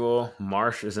schedule.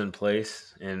 Marsh is in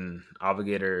place in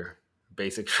obligator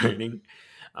basic training.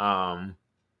 That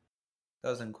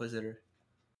was Inquisitor.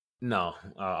 No,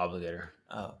 Obligator.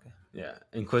 Oh, okay. Yeah,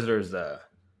 Inquisitor is the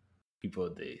people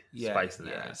with the spikes in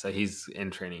there. So he's in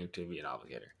training to be an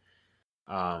Obligator.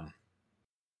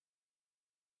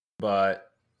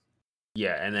 But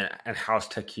yeah, and then at House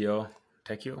Tequil.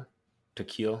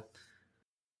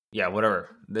 Yeah,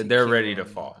 whatever. They're ready to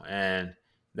fall, and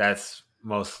that's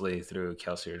mostly through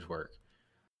Kelsier's work.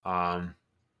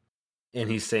 And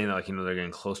he's saying that, they're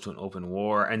getting close to an open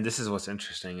war. And this is what's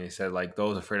interesting. He said,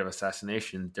 those afraid of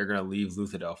assassination, they're going to leave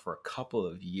Luthadel for a couple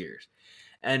of years.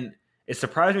 And it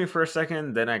surprised me for a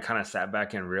second. Then I kind of sat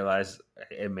back and realized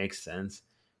it makes sense.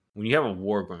 when you have a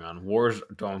war going on, wars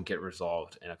don't get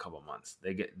resolved in a couple months.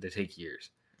 They take years.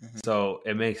 Mm-hmm. So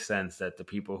it makes sense that the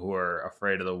people who are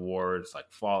afraid of the wars, like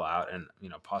fallout and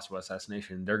possible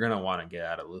assassination, they're gonna want to get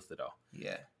out of Luthadel.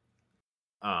 Yeah.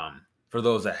 For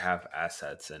those that have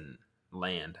assets and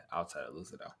land outside of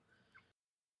Luthadel.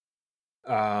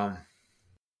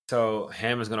 So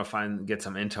Ham is gonna get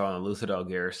some intel on the Luthadel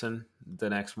garrison the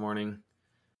next morning.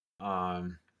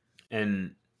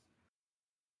 And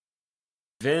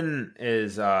Vin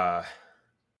is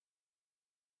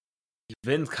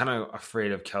Vin's kind of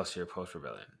afraid of Kelsier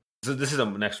post-rebellion. So this is the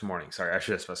next morning. Sorry, I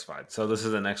should have specified. So this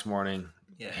is the next morning.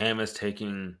 Yeah. Ham is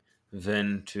taking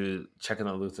Vin to check in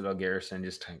the Luthadel garrison,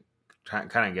 just to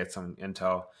kind of get some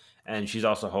intel. And she's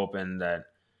also hoping that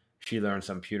she learns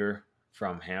some pewter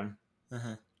from Ham.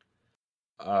 Uh-huh.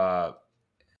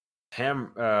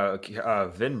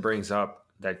 Vin brings up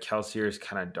that Kelsier is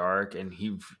kind of dark, and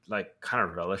he kind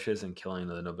of relishes in killing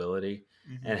the nobility.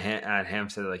 Mm-hmm. And Ham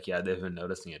said yeah, they've been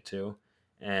noticing it too.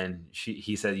 And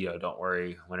he said, don't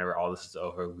worry. Whenever all this is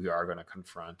over, we are going to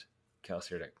confront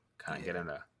Kelsier to kind of get him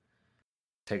to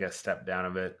take a step down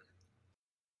a bit.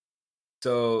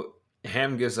 So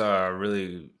Ham gives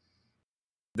these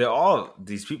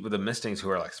people, the Mistings who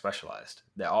are specialized,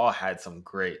 they all had some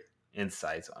great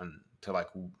insights to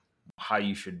how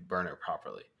you should burn it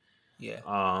properly. Yeah.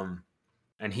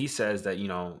 And he says that, you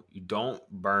don't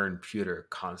burn pewter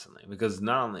constantly, because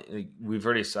not only we've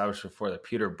already established before that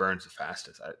pewter burns the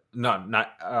fastest.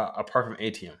 Not apart from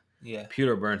atium. Yeah.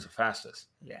 Pewter burns the fastest.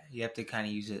 Yeah. You have to kind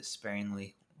of use it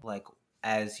sparingly,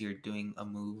 as you're doing a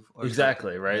move. Or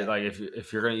exactly. Something. Right. Yeah.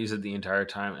 If you're going to use it the entire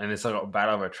time, and it's a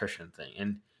battle of attrition thing.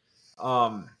 And,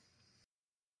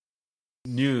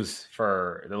 news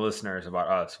for the listeners about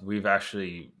us. We've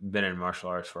actually been in martial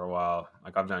arts for a while.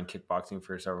 I've done kickboxing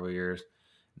for several years.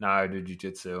 Now I do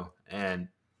jiu-jitsu, and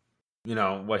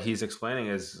what he's explaining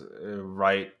is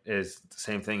the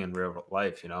same thing in real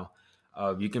life.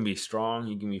 You can be strong,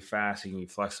 you can be fast, you can be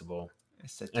flexible,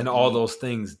 and all those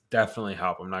things definitely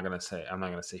help. I'm not gonna sit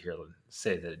here and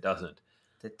say that it doesn't.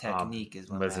 The technique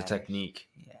is what but it's a technique.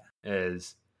 Yeah,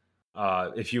 is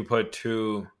if you put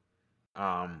two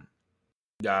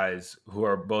guys who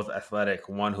are both athletic,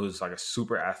 one who's a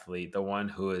super athlete, the one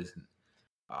who is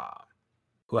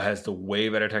who has the way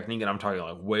better technique, and I'm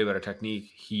talking way better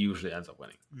technique, he usually ends up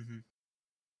winning. Mm-hmm.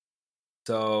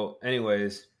 So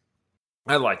anyways,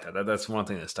 I like that. That's one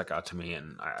thing that stuck out to me,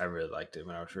 and I really liked it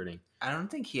when I was reading. I don't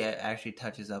think he actually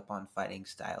touches up on fighting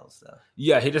styles, though.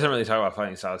 Yeah, he doesn't really talk about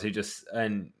fighting styles.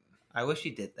 I wish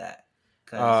he did that.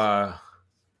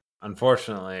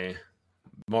 Unfortunately,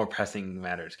 more pressing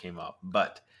matters came up.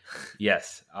 But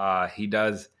yes, he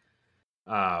does.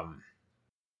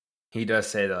 He does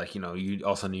say that, you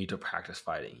also need to practice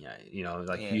fighting. Yeah,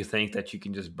 you think that you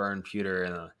can just burn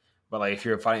pewter, but if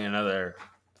you're fighting another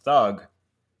thug,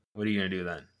 what are you gonna do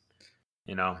then?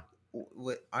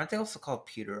 Aren't they also called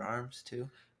pewter arms too?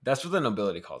 That's what the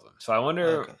nobility calls them. So I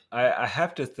wonder. Okay. I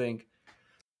have to think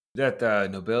that the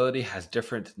nobility has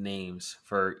different names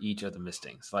for each of the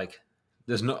Mistings.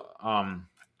 There's no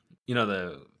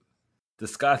the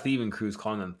Scott thieving crews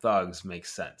calling them thugs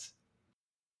makes sense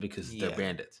because they're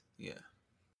bandits. Yeah.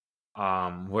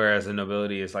 Whereas the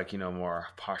nobility is more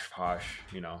posh,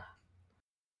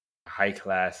 high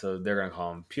class, so they're gonna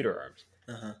call them pewter arms.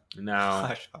 Uh-huh. Now,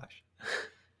 posh.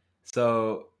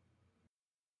 So,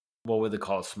 what would they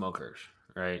call smokers,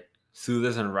 right?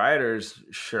 Soothers and riders,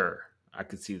 sure, I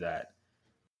could see that.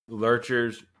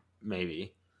 Lurchers,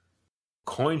 maybe.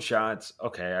 Coin shots,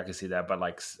 okay, I could see that. But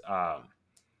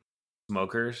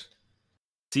smokers,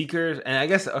 seekers, and I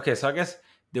guess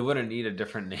they wouldn't need a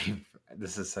different name.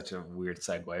 This is such a weird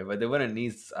segue, but they wouldn't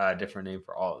need a different name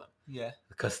for all of them. Yeah,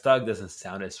 because thug doesn't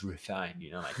sound as refined,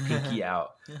 pinky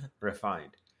out,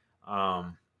 refined.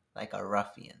 Like a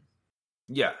ruffian.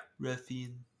 Yeah,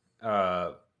 ruffian.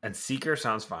 And seeker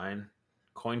sounds fine.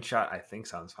 Coin shot, I think,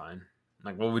 sounds fine.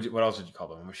 What else would you call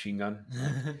them? A machine gun.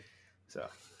 So,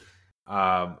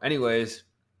 anyways,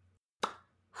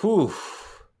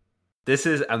 this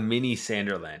is a mini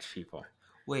Sanderlanche, people.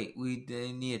 Wait, we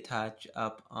need to touch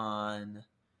up on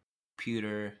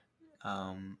pewter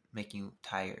making you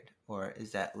tired, or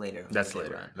is that later? That's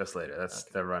later. That's later. That's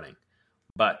the running.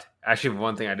 But actually,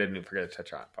 one thing I didn't forget to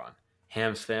touch upon: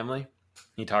 Ham's family.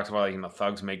 He talks about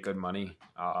thugs make good money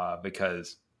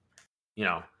because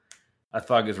a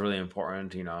thug is really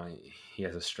important. He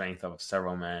has a strength of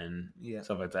several men,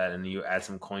 stuff like that, and you add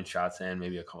some coin shots in,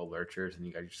 maybe a couple lurchers, and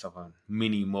you got yourself a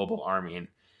mini mobile army, and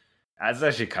that's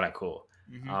actually kind of cool.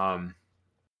 Mm-hmm.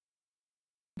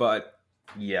 But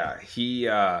yeah, he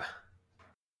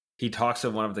he talks to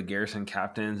one of the garrison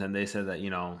captains, and they said that,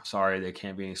 sorry, they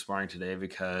can't be any sparring today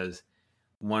because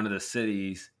one of the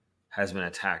cities has been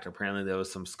attacked. Apparently, there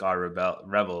was some Scar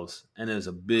rebels, and there was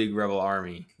a big rebel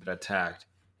army that attacked,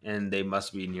 and they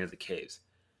must be near the caves.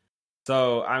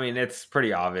 So, I mean, it's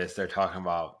pretty obvious they're talking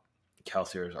about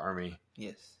Kelsier's army.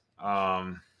 Yes.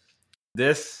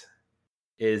 This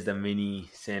is the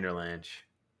mini Sanderlanche.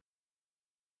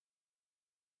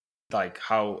 Like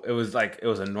how it was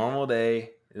a normal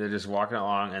day. They're just walking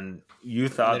along, and you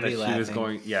thought that she was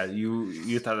going. Yeah,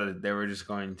 you thought that they were just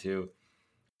going to.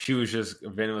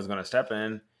 Vin was going to step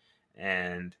in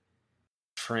and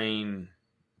train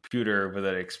Pewter with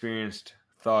an experienced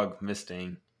thug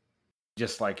Misting,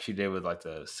 just like she did with like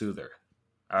the Soother,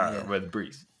 with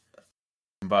Breeze.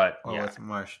 But with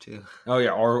Marsh too. Oh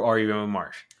yeah, or even with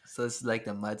Marsh. So it's like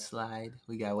the mudslide.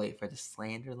 We gotta wait for the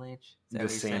Sanderlanche. The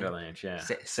Sanderlanche, yeah.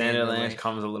 Sanderlanche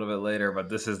comes a little bit later, but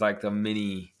this is like the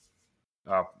mini,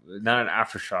 not an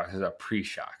aftershock, it's a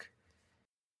pre-shock.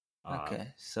 Okay,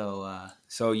 so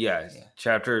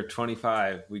chapter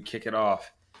 25, we kick it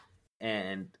off,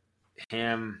 and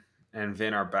Ham and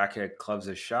Vin are back at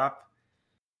Clubs' shop,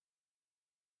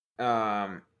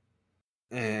 and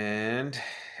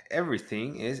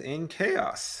everything is in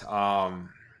chaos.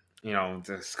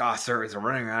 The Scott servers are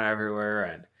running around everywhere,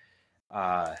 and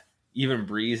even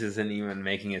Breeze isn't even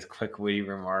making his quick witty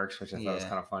remarks, which I thought was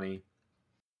kind of funny.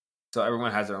 So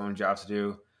everyone has their own job to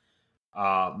do.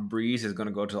 Breeze is going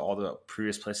to go to all the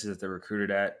previous places that they're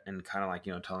recruited at and kind of like,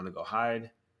 tell them to go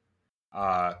hide.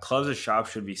 Clubs' shop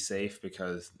should be safe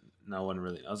because no one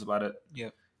really knows about it.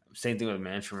 Yep. Same thing with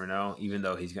Mansion Renault, even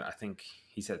though I think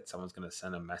he said someone's going to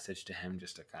send a message to him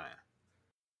just to kind of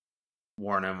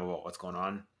warn him about what's going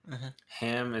on. Uh-huh.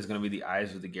 Ham is going to be the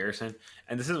eyes of the garrison.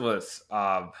 And this is what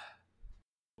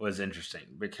was interesting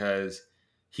because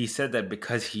he said that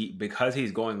because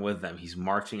he's going with them, he's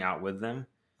marching out with them,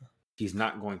 he's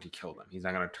not going to kill them. He's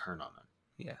not going to turn on them.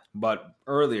 Yeah. But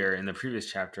earlier in the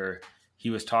previous chapter, he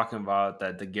was talking about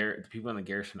that the people in the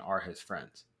garrison are his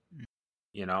friends.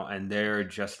 And they're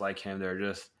just like him. They're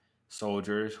just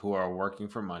soldiers who are working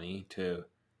for money to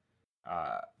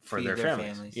for feed their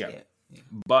families. Yeah. Yeah.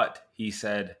 But he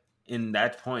said in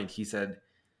that point,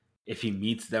 if he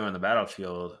meets them on the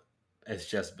battlefield, it's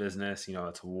just business.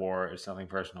 It's a war. It's nothing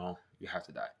personal. You have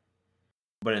to die.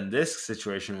 But in this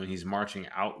situation, when he's marching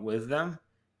out with them,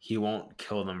 he won't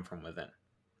kill them from within.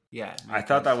 Yeah. I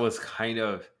thought that was kind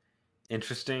of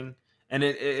interesting. And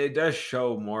it does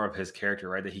show more of his character,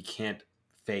 right? That he can't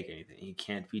fake anything. He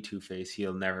can't be Two-Faced.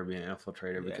 He'll never be an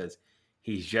infiltrator because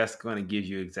he's just going to give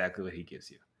you exactly what he gives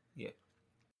you. Yeah.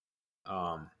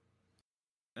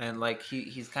 And like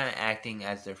he's kind of acting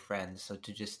as their friend, so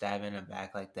to just stab in the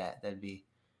back like that'd be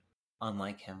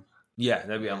unlike him. Yeah,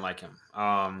 that'd be unlike him.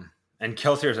 And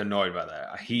Kelsier's annoyed by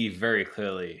that. He very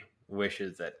clearly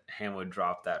wishes that Ham would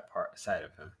drop that side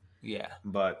of him. Yeah.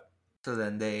 But so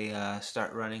then they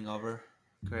start running over,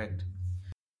 correct?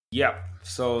 Yeah.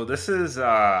 So this is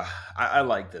I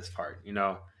like this part,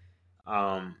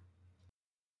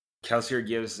 Kelsier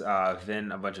gives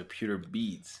Vin a bunch of pewter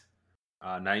beads.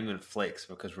 Not even flakes,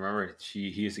 because remember he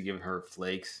used to give her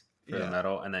flakes for the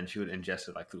metal, and then she would ingest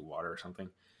it like through water or something.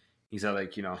 He said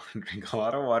drink a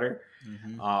lot of water.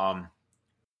 Mm-hmm.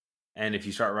 And if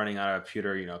you start running out of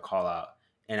pewter, call out.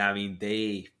 And I mean,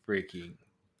 they freaking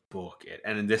book it.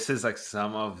 And this is like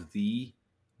some of the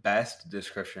best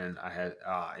description I had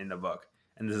in the book.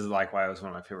 And this is like why it was one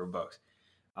of my favorite books.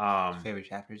 Favorite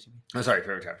chapters, you mean? I'm sorry,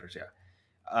 favorite chapters, yeah.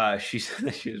 She said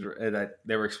that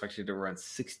they were expected to run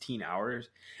 16 hours,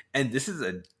 and this is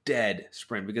a dead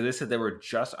sprint because they said they were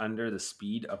just under the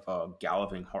speed of a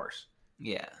galloping horse.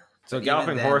 Yeah. So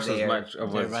galloping horse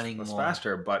was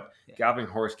faster, but galloping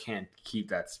horse can't keep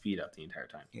that speed up the entire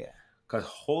time. Yeah. Because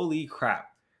holy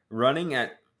crap, running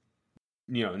at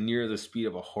near the speed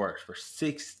of a horse for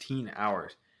 16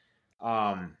 hours,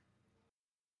 and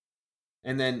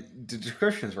then the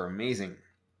descriptions were amazing.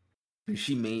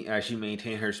 She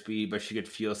maintained her speed, but she could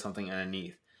feel something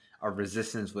underneath, a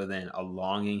resistance within, a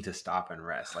longing to stop and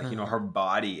rest. Like, her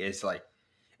body is like,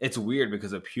 it's weird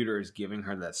because the pewter is giving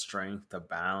her that strength, the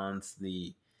balance,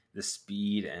 the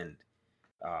speed, and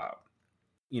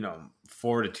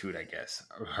fortitude, I guess.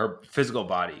 Her physical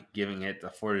body giving it the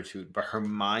fortitude, but her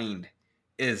mind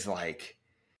is like,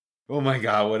 oh my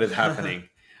God, what is happening?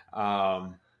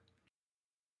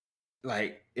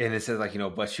 And it says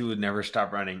but she would never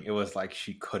stop running. It was like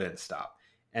she couldn't stop.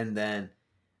 And then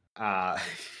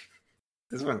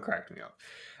this one cracked me up.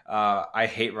 I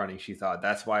hate running, she thought.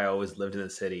 That's why I always lived in the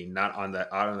city, not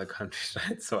out on the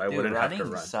countryside, so I wouldn't have to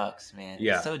run. Running sucks, man.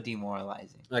 Yeah. It's so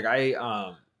demoralizing. Like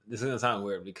this is gonna sound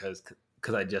weird because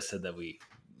I just said that we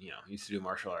used to do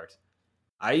martial arts.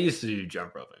 I used to do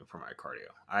jump roping for my cardio.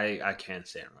 I can't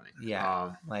stand running.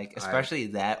 Yeah, like especially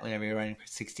that whenever you're running for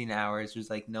 16 hours, there's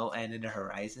like no end in the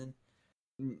horizon.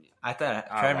 I thought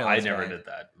treadmill. I never did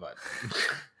that, but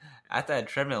I thought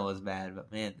treadmill was bad.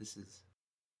 But man, this is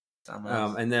something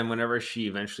else. And then whenever she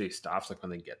eventually stops, like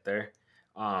when they get there,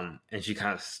 and she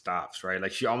kind of stops, right?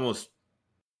 Like she almost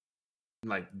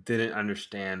like didn't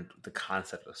understand the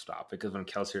concept of stop, because when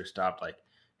Kelsier stopped, like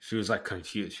she was like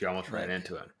confused. She almost ran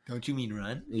into him. Don't you mean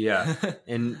run? Yeah.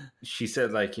 And she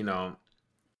said like,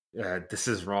 this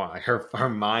is wrong. Like her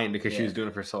mind, because she was doing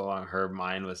it for so long, her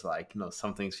mind was like,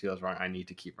 something feels wrong. I need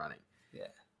to keep running. Yeah.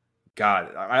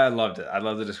 God, I loved it. I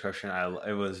love the description.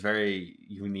 It was very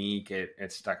unique.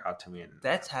 It stuck out to me. And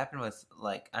that's happened with,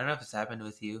 like, I don't know if it's happened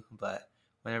with you, but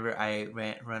whenever I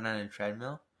run on a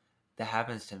treadmill, that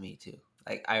happens to me too.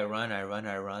 Like I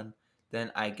run,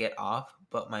 then I get off,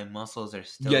 but my muscles are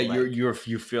still. Yeah, like,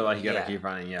 you feel like you gotta keep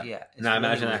running. Yeah. Yeah. Now really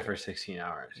imagine that for 16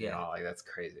 hours. Like that's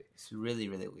crazy. It's really,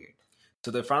 really weird.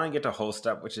 So they finally get to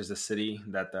Holstep, which is the city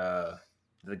that the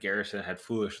garrison had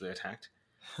foolishly attacked.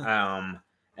 And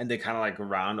they kind of like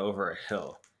round over a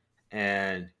hill,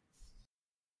 and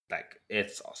like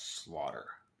it's a slaughter.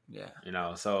 Yeah.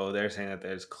 So they're saying that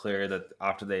it's clear that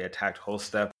after they attacked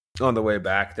Holstep, on the way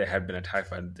back, they had been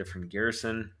attacked by a different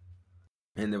garrison,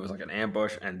 and there was like an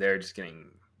ambush, and they're just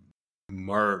getting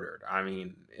murdered. I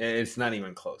mean, it's not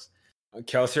even close.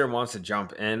 Kelsier wants to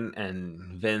jump in,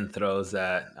 and Vin throws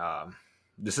that.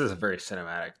 This is a very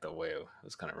cinematic, the way it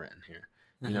was kind of written here.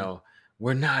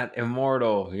 We're not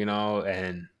immortal,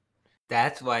 and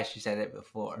that's why she said it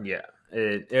before. Yeah,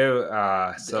 it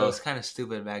was kind of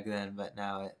stupid back then, but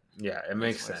now it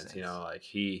makes sense. Like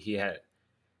he had.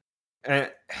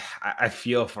 And I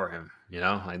feel for him,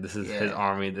 like this is his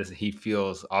army. He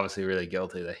feels obviously really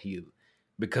guilty that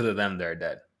because of them, they're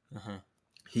dead. Uh-huh.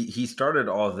 He started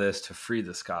all this to free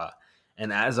the Ska,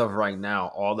 and as of right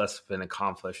now, all that's been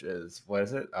accomplished is, what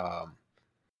is it?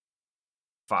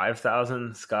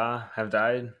 5,000 Ska have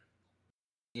died.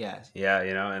 Yeah,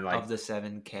 and like of the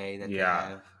 7K that they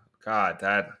have. God,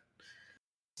 that.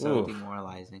 So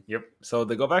demoralizing. Yep. So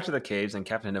they go back to the caves, and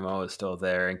Captain Nemo is still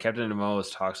there. And Captain Nemo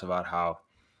talks about how,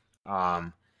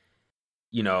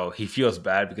 he feels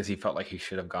bad because he felt like he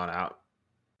should have gone out.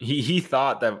 He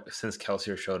thought that since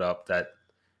Kelsier showed up, that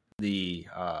the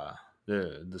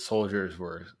soldiers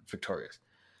were victorious.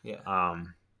 Yeah.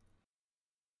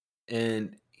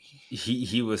 And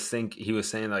he was saying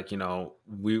like,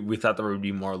 we thought that we would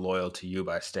be more loyal to you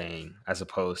by staying, as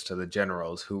opposed to the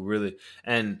generals who really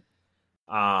and.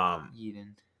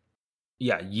 Eden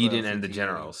and the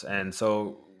generals. And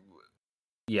so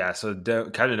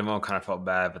Captain Nemo kind of felt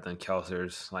bad, but then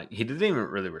Kelsier's like, he didn't even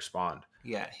really respond.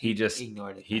 Yeah, he just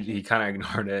ignored it. He kind of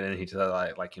ignored it, and he said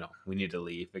like we need to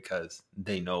leave because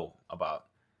they know about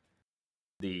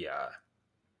the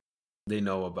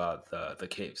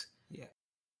caves. Yeah.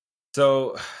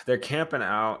 So they're camping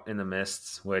out in the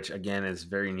mists, which again is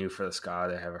very new for the Ska.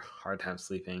 They have a hard time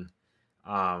sleeping.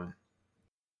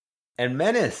 And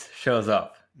Menace shows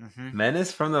up. Mm-hmm.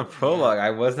 Menace from the prologue. I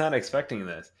was not expecting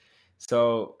this.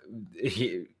 So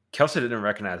Kelsier didn't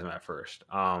recognize him at first.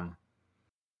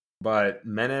 But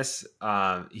Menace,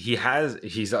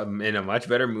 he's in a much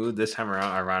better mood this time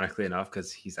around, ironically enough,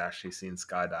 because he's actually seen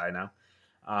Ska die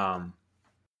now.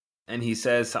 And he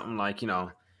says something like,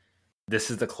 this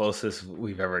is the closest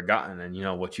we've ever gotten,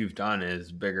 and what you've done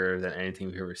is bigger than anything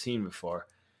we've ever seen before.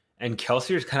 And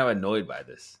Kelsier's kind of annoyed by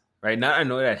this. Right, not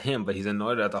annoyed at him, but he's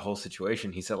annoyed at the whole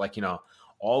situation. He said, like,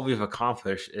 all we've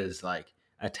accomplished is like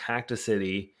attacked a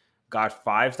city, got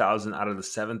 5,000 out of the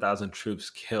 7,000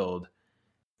 troops killed,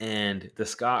 and the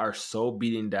Ska are so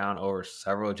beaten down over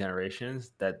several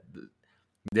generations that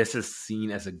this is seen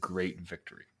as a great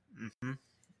victory. Mm-hmm.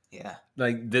 Yeah,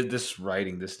 like this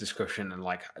writing, this description, and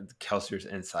like Kelsier's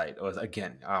insight was,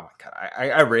 again, oh my God,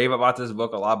 I rave about this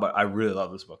book a lot, but I really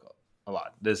love this book a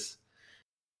lot. This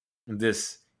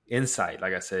insight,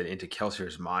 like I said, into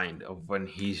Kelsier's mind of when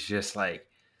he's just like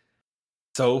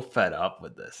so fed up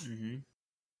with this. Mm-hmm.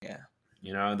 Yeah.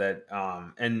 That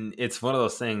and it's one of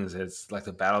those things, it's like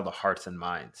the battle of the hearts and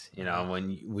minds,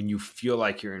 when you feel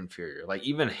like you're inferior. Like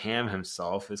even Ham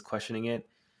himself is questioning it,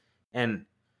 and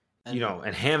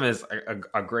Ham is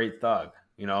a great thug,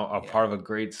 part of a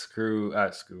great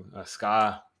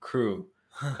Ska crew,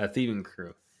 a thieving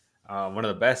crew, one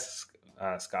of the best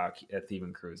Ska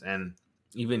thieving crews, and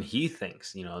even he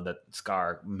thinks, that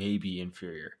Scar may be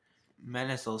inferior.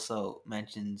 Menace also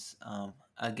mentions,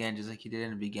 again, just like he did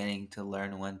in the beginning, to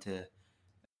learn when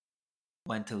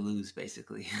to lose,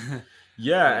 basically.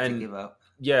 Yeah, and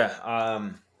yeah,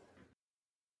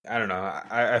 I don't know.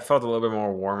 I felt a little bit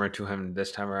more warmer to him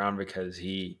this time around because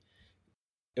it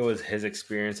was his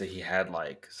experience that he had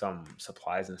like some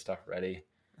supplies and stuff ready,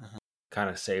 kind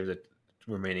of saved the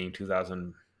remaining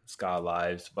 2,000 Ska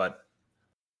lives. But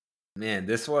man,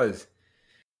 this was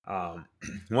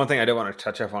one thing I did want to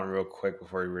touch up on real quick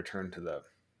before we return to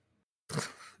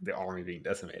the army being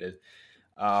decimated.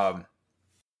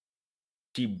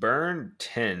 She burned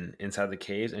tin inside the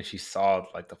caves, and she saw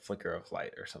like the flicker of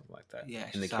light or something like that. Yeah,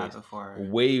 in she the saw caves, it before.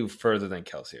 way further than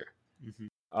Kelsier.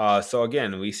 So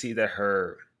again, we see that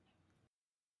her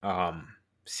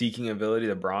seeking ability,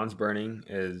 the bronze burning,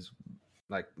 is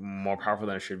like more powerful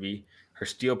than it should be. Her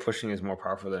steel pushing is more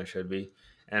powerful than it should be,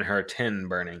 and her tin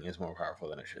burning is more powerful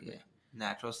than it should be.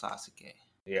 Natural Sasuke.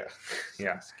 Yeah,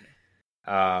 yeah.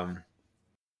 Sasuke.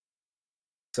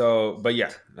 So, but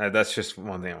yeah, that's just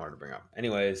one thing I wanted to bring up.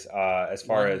 Anyways, as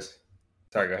far as,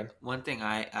 sorry, go ahead. One thing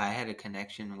I had a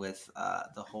connection with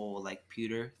the whole like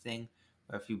pewter thing,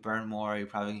 where if you burn more, you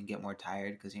probably can get more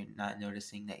tired because you're not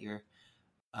noticing that you're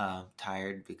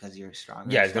tired because you're stronger.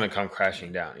 Yeah, it's gonna come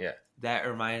crashing down. Yeah, that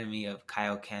reminded me of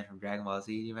Kaioken from Dragon Ball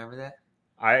Z. Do you remember that?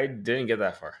 I didn't get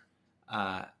that far.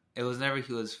 It was never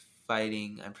he was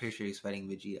fighting. I'm pretty sure he was fighting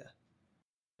Vegeta.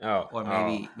 Oh, or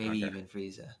maybe even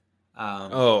Frieza.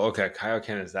 Okay.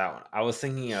 Kaioken is that one. I was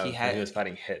thinking of he was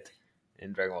fighting Hit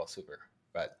in Dragon Ball Super,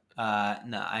 but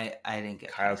no, I didn't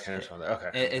get Kaioken is from there.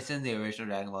 Okay, it's in the original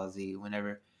Dragon Ball Z.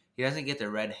 Whenever he doesn't get the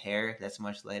red hair, that's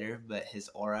much later, but his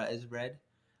aura is red.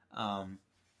 And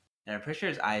I'm pretty sure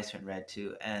his eyes turn red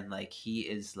too. And like he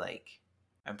is like,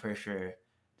 I'm pretty sure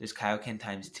there's Kaioken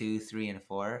times 2, 3, and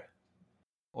 4,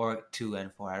 or 2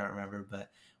 and 4. I don't remember,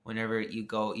 but whenever you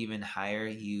go even higher,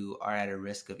 you are at a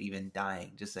risk of even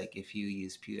dying, just like if you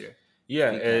use pewter.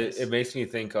 Yeah, it makes me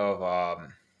think of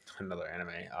another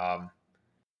anime,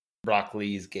 Brock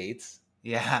Lee's Gates.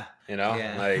 Yeah.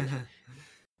 Like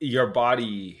your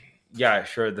body, yeah,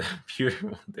 sure, the pewter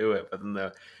won't do it, but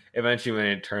then eventually when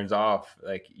it turns off,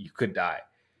 like you could die.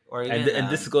 Or even, and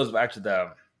this goes back to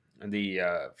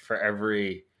the for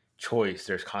every choice,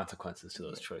 there's consequences to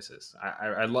those choices.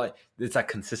 I like it's that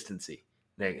consistency.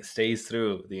 Like it stays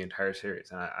through the entire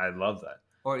series, and I love that.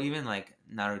 Or even like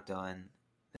Naruto and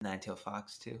the Nine-Tailed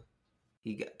Fox too.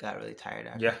 He got really tired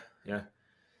after. Yeah.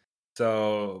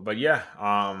 So, but yeah,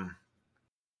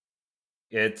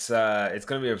 it's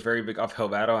gonna be a very big uphill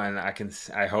battle, and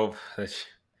I hope that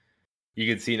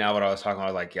you can see now what I was talking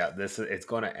about. Like, yeah, it's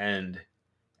going to end,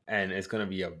 and it's going to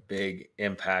be a big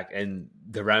impact, and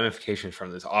the ramifications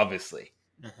from this, obviously,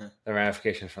 the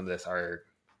ramifications from this are.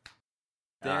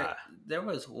 There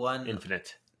was one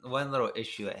little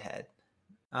issue it had.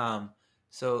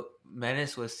 So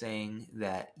Menace was saying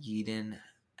that Eden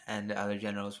and the other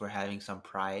generals were having some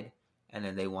pride, and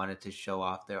then they wanted to show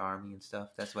off their army and stuff.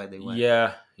 That's why they went.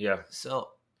 Yeah. So.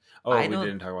 We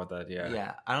didn't talk about that. Yeah.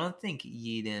 Yeah, I don't think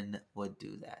Eden would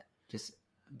do that. Just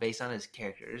based on his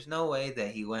character, there's no way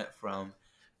that he went from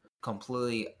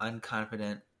completely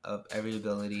unconfident of every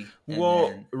ability.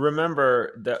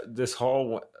 Remember that this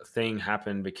whole thing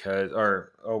happened because,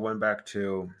 or went back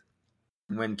to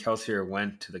when Kelsier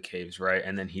went to the caves, right?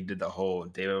 And then he did the whole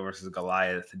David versus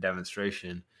Goliath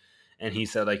demonstration, and he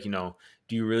said, like, do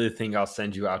you really think I'll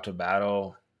send you out to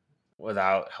battle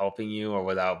without helping you or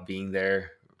without being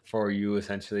there for you,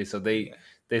 essentially? So they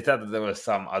thought that there was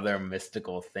some other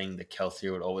mystical thing that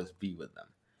Kelsier would always be with them.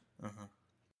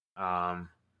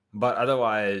 But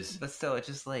otherwise, but still, it's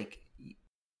just like.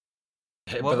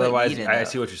 But otherwise, I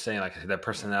see what you're saying. Like the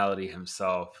personality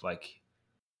himself, like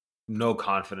no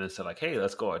confidence to like, hey,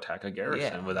 let's go attack a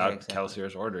garrison without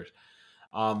Kelsier's orders.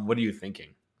 What are you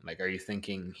thinking? Like, are you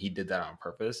thinking he did that on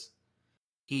purpose?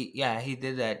 He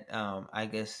did that. I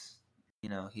guess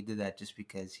he did that just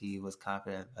because he was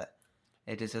confident, but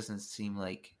it just doesn't seem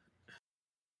like.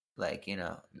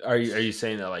 Are you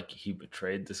saying that like he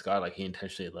betrayed this guy, like he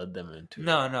intentionally led them into?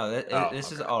 No,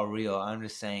 this is all real. I'm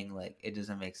just saying like it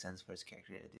doesn't make sense for his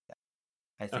character to do that.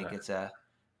 I think it's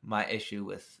my issue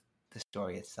with the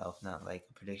story itself, not like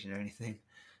a prediction or anything.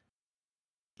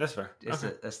 That's fair. It's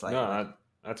a slight. No,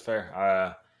 that's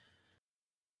fair.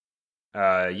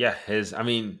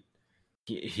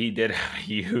 He did have a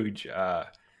huge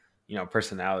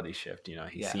personality shift.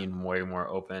 He seemed way more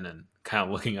open and kind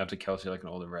of looking up to Kelsier like an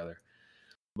older brother.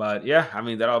 But yeah,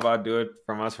 that'll about do it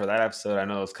from us for that episode. I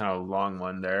know it was kind of a long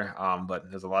one there, but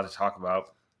there's a lot to talk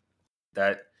about.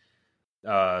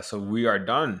 So we are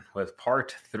done with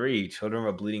part 3, Children of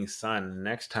a Bleeding Sun.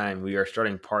 Next time we are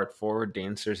starting part 4,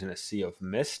 Dancers in a Sea of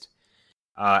Mist,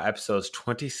 episodes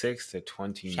 26 to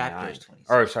 29. Chapters 26.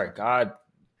 Or sorry, God.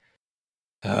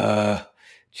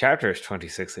 chapters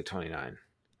 26 to 29.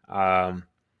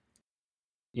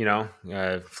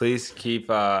 Please keep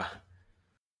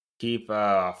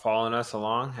following us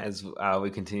along as we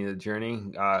continue the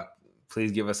journey.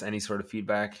 Please give us any sort of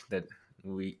feedback that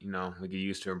we could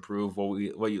use to improve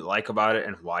what you like about it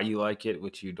and why you like it,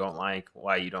 which you don't like,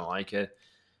 why you don't like it.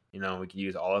 We could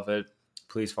use all of it.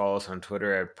 Please follow us on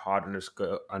Twitter at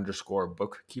pod_underscore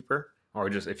bookkeeper, or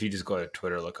just if you just go to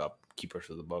Twitter, look up Keepers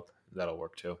of the Book, that'll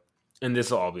work too. And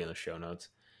this will all be in the show notes.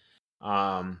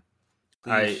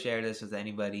 Please share this with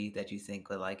anybody that you think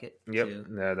would like it. Yep, too.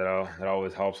 That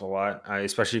always helps a lot,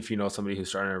 especially if you know somebody who's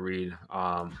starting to read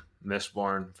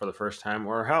Mistborn for the first time,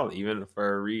 or hell, even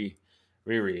for a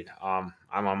reread. I'm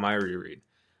on my reread.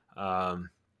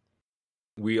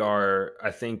 We are, I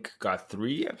think, got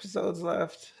 3 episodes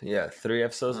left. Yeah, 3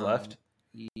 episodes left.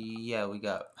 Yeah, we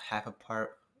got half of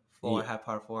part 4, half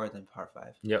part 4, then part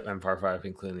 5. Yep, and part 5,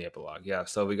 including the epilogue. Yeah,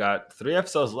 so we got 3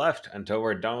 episodes left until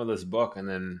we're done with this book, and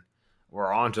then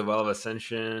we're on to Well of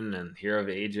Ascension and Hero of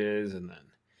Ages, and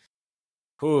then...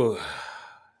 Whew.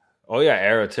 Oh, yeah,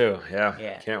 Arrow, too.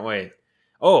 Yeah, can't wait.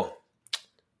 Oh,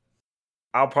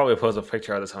 I'll probably post a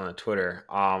picture of this on the Twitter.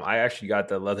 I actually got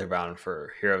the leatherbound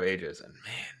for Hero of Ages, and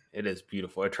man, it is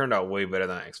beautiful. It turned out way better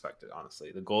than I expected,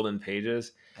 honestly. The golden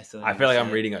pages, I feel like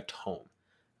I'm reading a tome.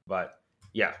 But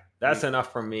yeah, that's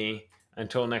enough from me.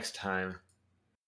 Until next time,